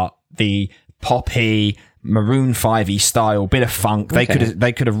start, the poppy Maroon 5-y style bit of funk. They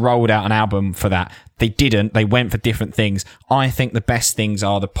could have rolled out an album for that. They didn't. They went for different things. I think the best things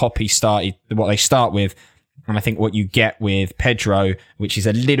are the poppy what they start with, and I think what you get with Pedro, which is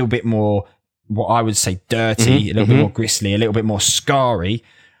a little bit more, what I would say, dirty, a little bit more gristly, a little bit more scarry.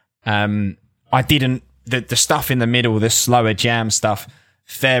 I didn't, the stuff in the middle, the slower jam stuff,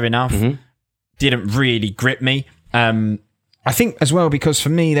 fair enough, didn't really grip me. I think as well, because for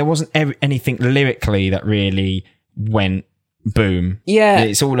me, there wasn't anything lyrically that really went boom. Yeah.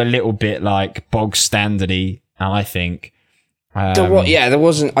 It's all a little bit like bog standardy, I think. There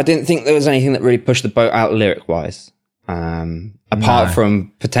wasn't, I didn't think there was anything that really pushed the boat out lyric wise. Apart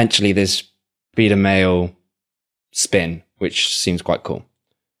from potentially this beta male spin, which seems quite cool.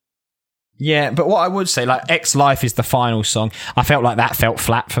 Yeah, but what I would say, like, X Life is the final song. I felt like that felt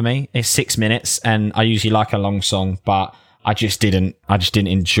flat for me. It's 6 minutes, and I usually like a long song, but I just didn't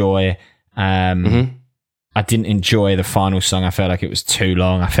enjoy. I didn't enjoy the final song. I felt like it was too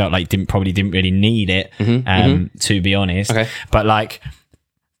long. I felt like probably didn't really need it, to be honest. Okay. But like,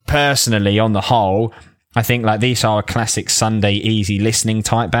 personally, on the whole, I think like these are a classic Sunday easy listening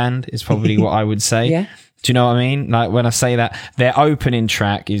type band. Is probably what I would say. Yeah. Do you know what I mean? Like, when I say that, their opening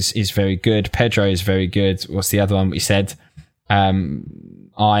track is very good. Pedro is very good. What's the other one we said?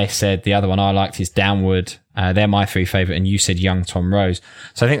 I said the other one I liked is Downward. They're my 3 favourite, and you said Young Tom Rose.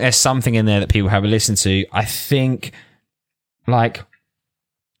 So I think there's something in there that people have a listen to. I think, like,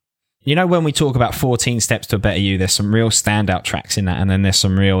 you know, when we talk about 14 Steps to a Better You, there's some real standout tracks in that, and then there's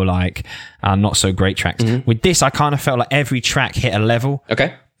some real, like, not so great tracks. With this, I kind of felt like every track hit a level.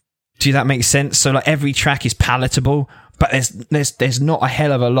 Okay. Do that make sense? So like every track is palatable, but there's not a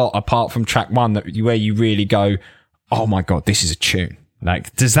hell of a lot apart from track 1 where you really go, oh my God, this is a tune.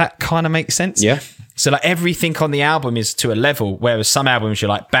 Like, does that kind of make sense? Yeah. So like everything on the album is to a level, whereas some albums you're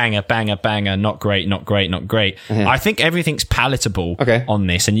like banger, banger, banger, not great, not great, not great. I think everything's palatable on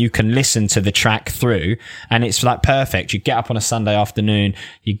this, and you can listen to the track through, and it's like perfect. You get up on a Sunday afternoon,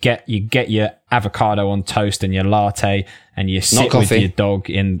 you get your avocado on toast and your latte, and you sit with your dog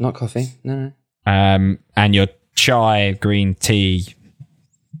in not coffee, no. And your chai, green tea,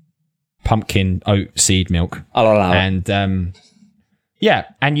 pumpkin oat seed milk. I'll allow it. And yeah,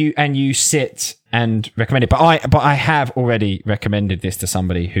 and you sit and recommend it. But I have already recommended this to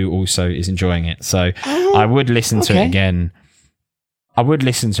somebody who also is enjoying it. So I would listen to it again.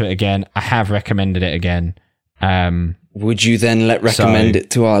 I have recommended it again. Would you then recommend it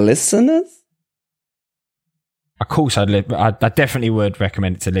to our listeners? Of course, I definitely would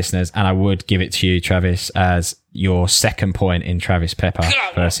recommend it to listeners, and I would give it to you, Travis, as your second point in Travis Pepper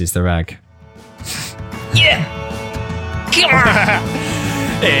versus the Rag. Yeah! Come on!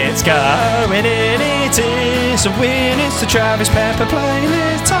 It's going in, it is a win, it's the Travis Pepper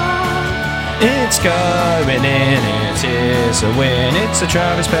playlist time. It's going in, it is a win, it's the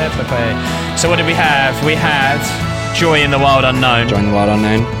Travis Pepper play. So what did we have? We had Joy in the Wild Unknown. Joy in the Wild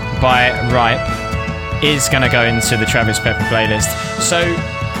Unknown. By Ripe. Is going to go into the Travis Pepper playlist. So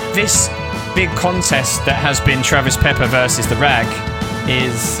this big contest that has been Travis Pepper versus the Rag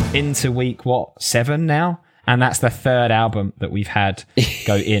is into week 7 now, and that's the 3rd album that we've had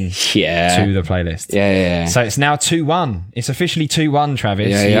go in to the playlist. Yeah. So it's now 2-1. It's officially 2-1,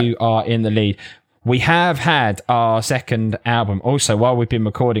 Travis. You are in the lead. We have had our second album. Also, while we've been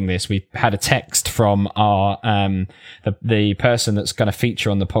recording this, we had a text from our the person that's going to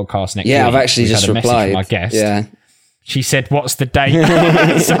feature on the podcast next week. Yeah, I've actually just replied. From our guest. Yeah. She said, "What's the date?"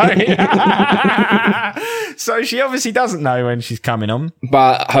 So she obviously doesn't know when she's coming on.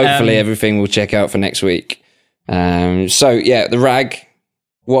 But hopefully everything will check out for next week. So yeah, the Rag.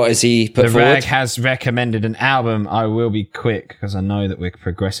 What has he put forward? The Rag has recommended an album. I will be quick because I know that we're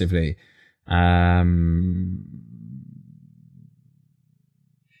progressively. Being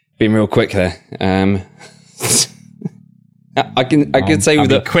real quick there. I can say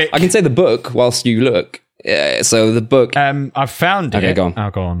the book whilst you look. So the book. I've found it. Okay, go on. Oh,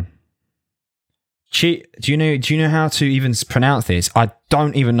 go on. Do you know how to even pronounce this? I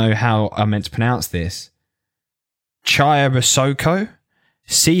don't even know how I'm meant to pronounce this. Chiaroscuro,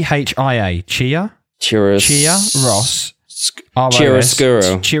 CHIA, Chia Ross.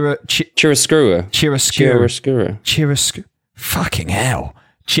 Chiaroscuro. Fucking hell.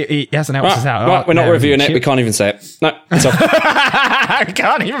 He hasn't helped us out. Right, we're not reviewing it. We can't even say it. No, it's off. I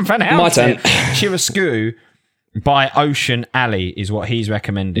can't even pronounce My it. Chiaroscuro by Ocean Alley is what he's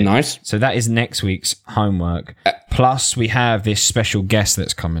recommended. Nice. So that is next week's homework. Plus, we have this special guest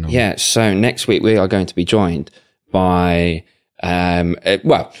that's coming on. Yeah, so next week we are going to be joined by,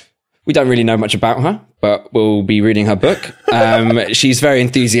 we don't really know much about her, but we'll be reading her book. She's very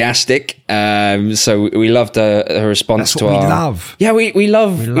enthusiastic. So we loved her response to our... That's what we love. Yeah, we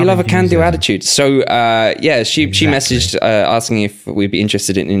love a can-do attitude. So, she messaged asking if we'd be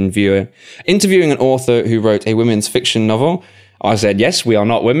interested in interviewing an author who wrote a women's fiction novel. I said, yes, we are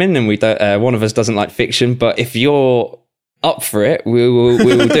not women, and we don't, one of us doesn't like fiction, but if you're up for it, we will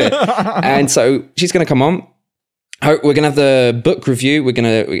do it. And so she's going to come on. We're going to have the book review. We're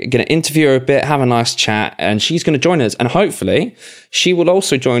going to interview her a bit, have a nice chat, and she's going to join us. And hopefully, she will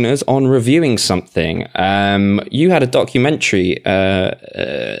also join us on reviewing something. You had a documentary,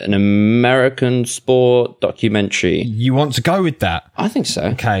 an American sport documentary. You want to go with that? I think so.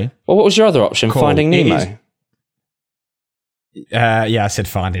 Okay. Well, what was your other option? Cool. Finding Nemo. Yeah, I said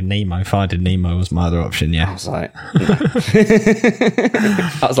Finding Nemo. Finding Nemo was my other option. I Yeah, was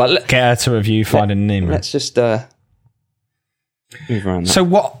like, get her to review Finding Nemo. let's just move around. That. So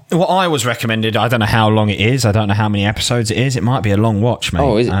what I was recommended, I don't know how long it is. I don't know how many episodes it is. It might be a long watch, mate.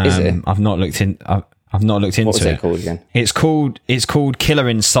 Oh, is it? I've not looked in. I've not looked into What was it. it called again? It's called Killer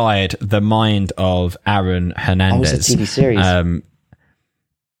Inside: The Mind of Aaron Hernandez. Oh, it's a TV series.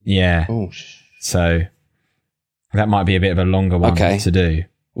 Yeah. Oh, So that might be a bit of a longer one to do.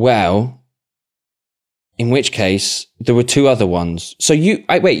 well, in which case there were two other ones. So you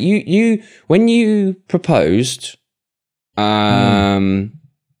when you proposed the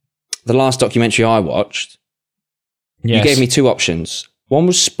last documentary I watched, Yes. you gave me two options. One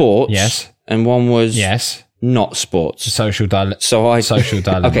was sports, Yes. and one was Yes. not sports. Social dilemma. Social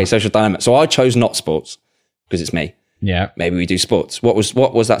dilemma. Okay, social dilemma. So I chose not sports because it's me. Yeah. Maybe we do sports. What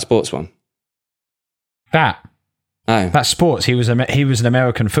was that sports one? That's sports. He was an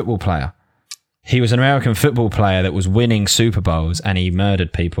American football player. He was an American football player that was winning Super Bowls, and he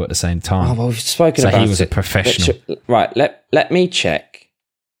murdered people at the same time. Oh, well, we've spoken So about it. he was a professional. Right, let me check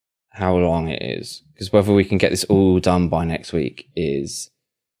how long it is, because whether we can get this all done by next week is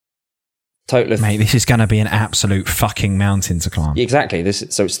total. Mate, this is going to be an absolute fucking mountain to climb. Exactly.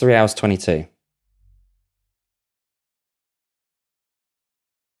 So it's 3 hours 22.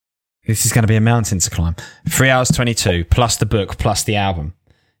 This is going to be a mountain to climb. 3 hours 22 plus the book plus the album.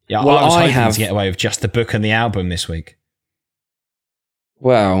 Yeah, Well, I was I hoping have- to get away with just the book and the album this week.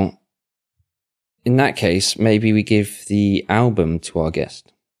 Well, in that case, maybe we give the album to our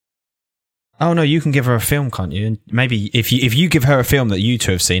guest. Oh no, you can give her a film, can't you? And maybe if you give her a film that you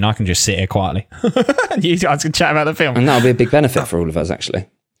two have seen, I can just sit here quietly. And you guys can chat about the film. And that'll be a big benefit for all of us, actually.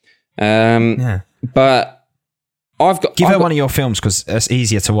 Yeah. But Give her one of your films because it's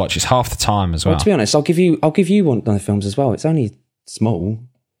easier to watch. It's half the time as well. Well, to be honest, I'll give you one of the films as well. It's only small.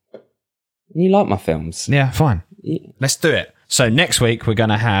 You like my films. Yeah, fine. Yeah. Let's do it. So next week we're going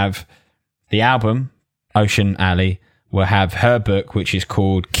to have the album, Ocean Alley. We'll have her book, which is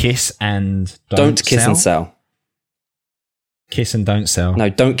called Kiss and Don't Kiss and Sell. Kiss and Don't Sell. No,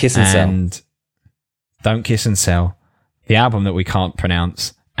 Don't Kiss and Sell. And Don't Kiss and Sell. The album that we can't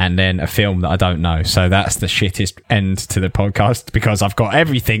pronounce. And then a film that I don't know. So that's the shittest end to the podcast because I've got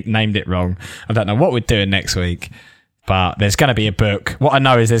everything named it wrong. I don't know what we're doing next week. But there's going to be a book. What I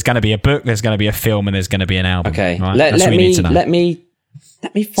know is there's going to be a book, there's going to be a film, and there's going to be an album. Okay. Right? Let me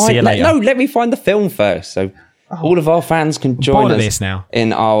find. See you later. Let me find the film first, so all of our fans can join Bored us of this now.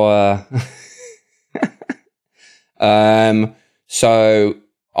 in our. So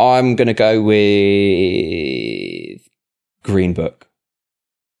I'm going to go with Green Book.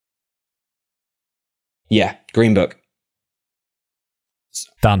 Yeah, Green Book.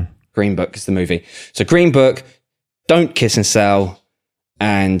 Done. Green Book is the movie. So Green Book, Don't Kiss and Sell,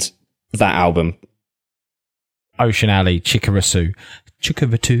 and that album. Ocean Alley, Chikarasu.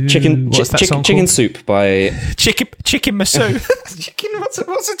 Chikavatu. Chicken Soup by... Chicken Masu.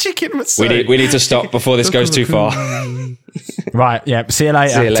 What's a chicken Masu? We need to stop before this goes too far. Right, yeah. See you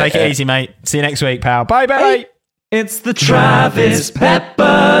later. See you Take later. it easy, mate. See you next week, pal. Bye, bye. It's the Travis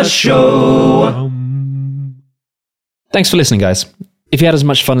Pepper Show. Thanks for listening, guys. If you had as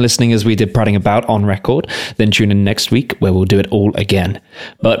much fun listening as we did prattling about on record, then tune in next week where we'll do it all again.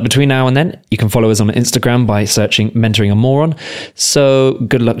 But between now and then, you can follow us on Instagram by searching Mentoring a Moron. So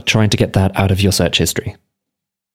good luck trying to get that out of your search history.